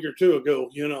that a week or two ago,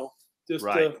 you know. Just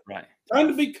time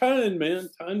to be kind, man.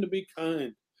 Time to be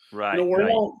kind. Right. You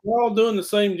know, we're all doing the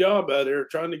same job out there,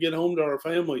 trying to get home to our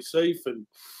family safe and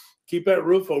keep that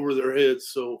roof over their heads.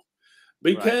 So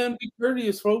be kind, be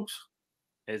courteous, folks.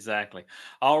 Exactly.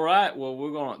 All right.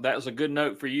 Well, that was a good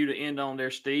note for you to end on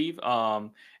there, Steve.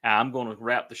 I'm going to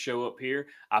wrap the show up here.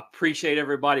 I appreciate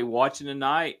everybody watching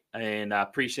tonight, and I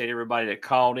appreciate everybody that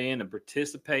called in and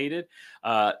participated.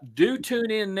 Do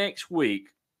tune in next week.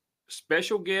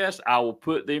 Special guest. I will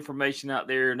put the information out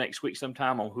there next week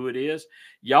sometime on who it is.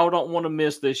 Y'all don't want to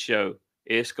miss this show.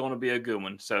 It's going to be a good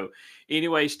one. So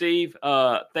anyway, Steve,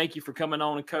 thank you for coming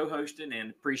on and co-hosting, and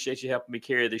appreciate you helping me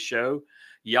carry the show.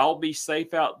 Y'all be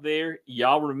safe out there.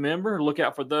 Y'all remember, look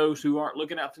out for those who aren't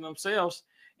looking out for themselves.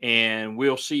 And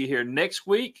we'll see you here next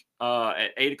week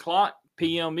at 8:00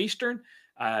 p.m. Eastern.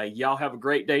 Y'all have a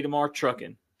great day tomorrow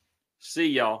trucking. See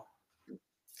y'all.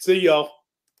 See y'all.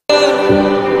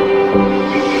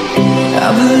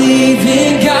 I believe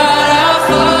in God, our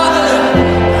Father.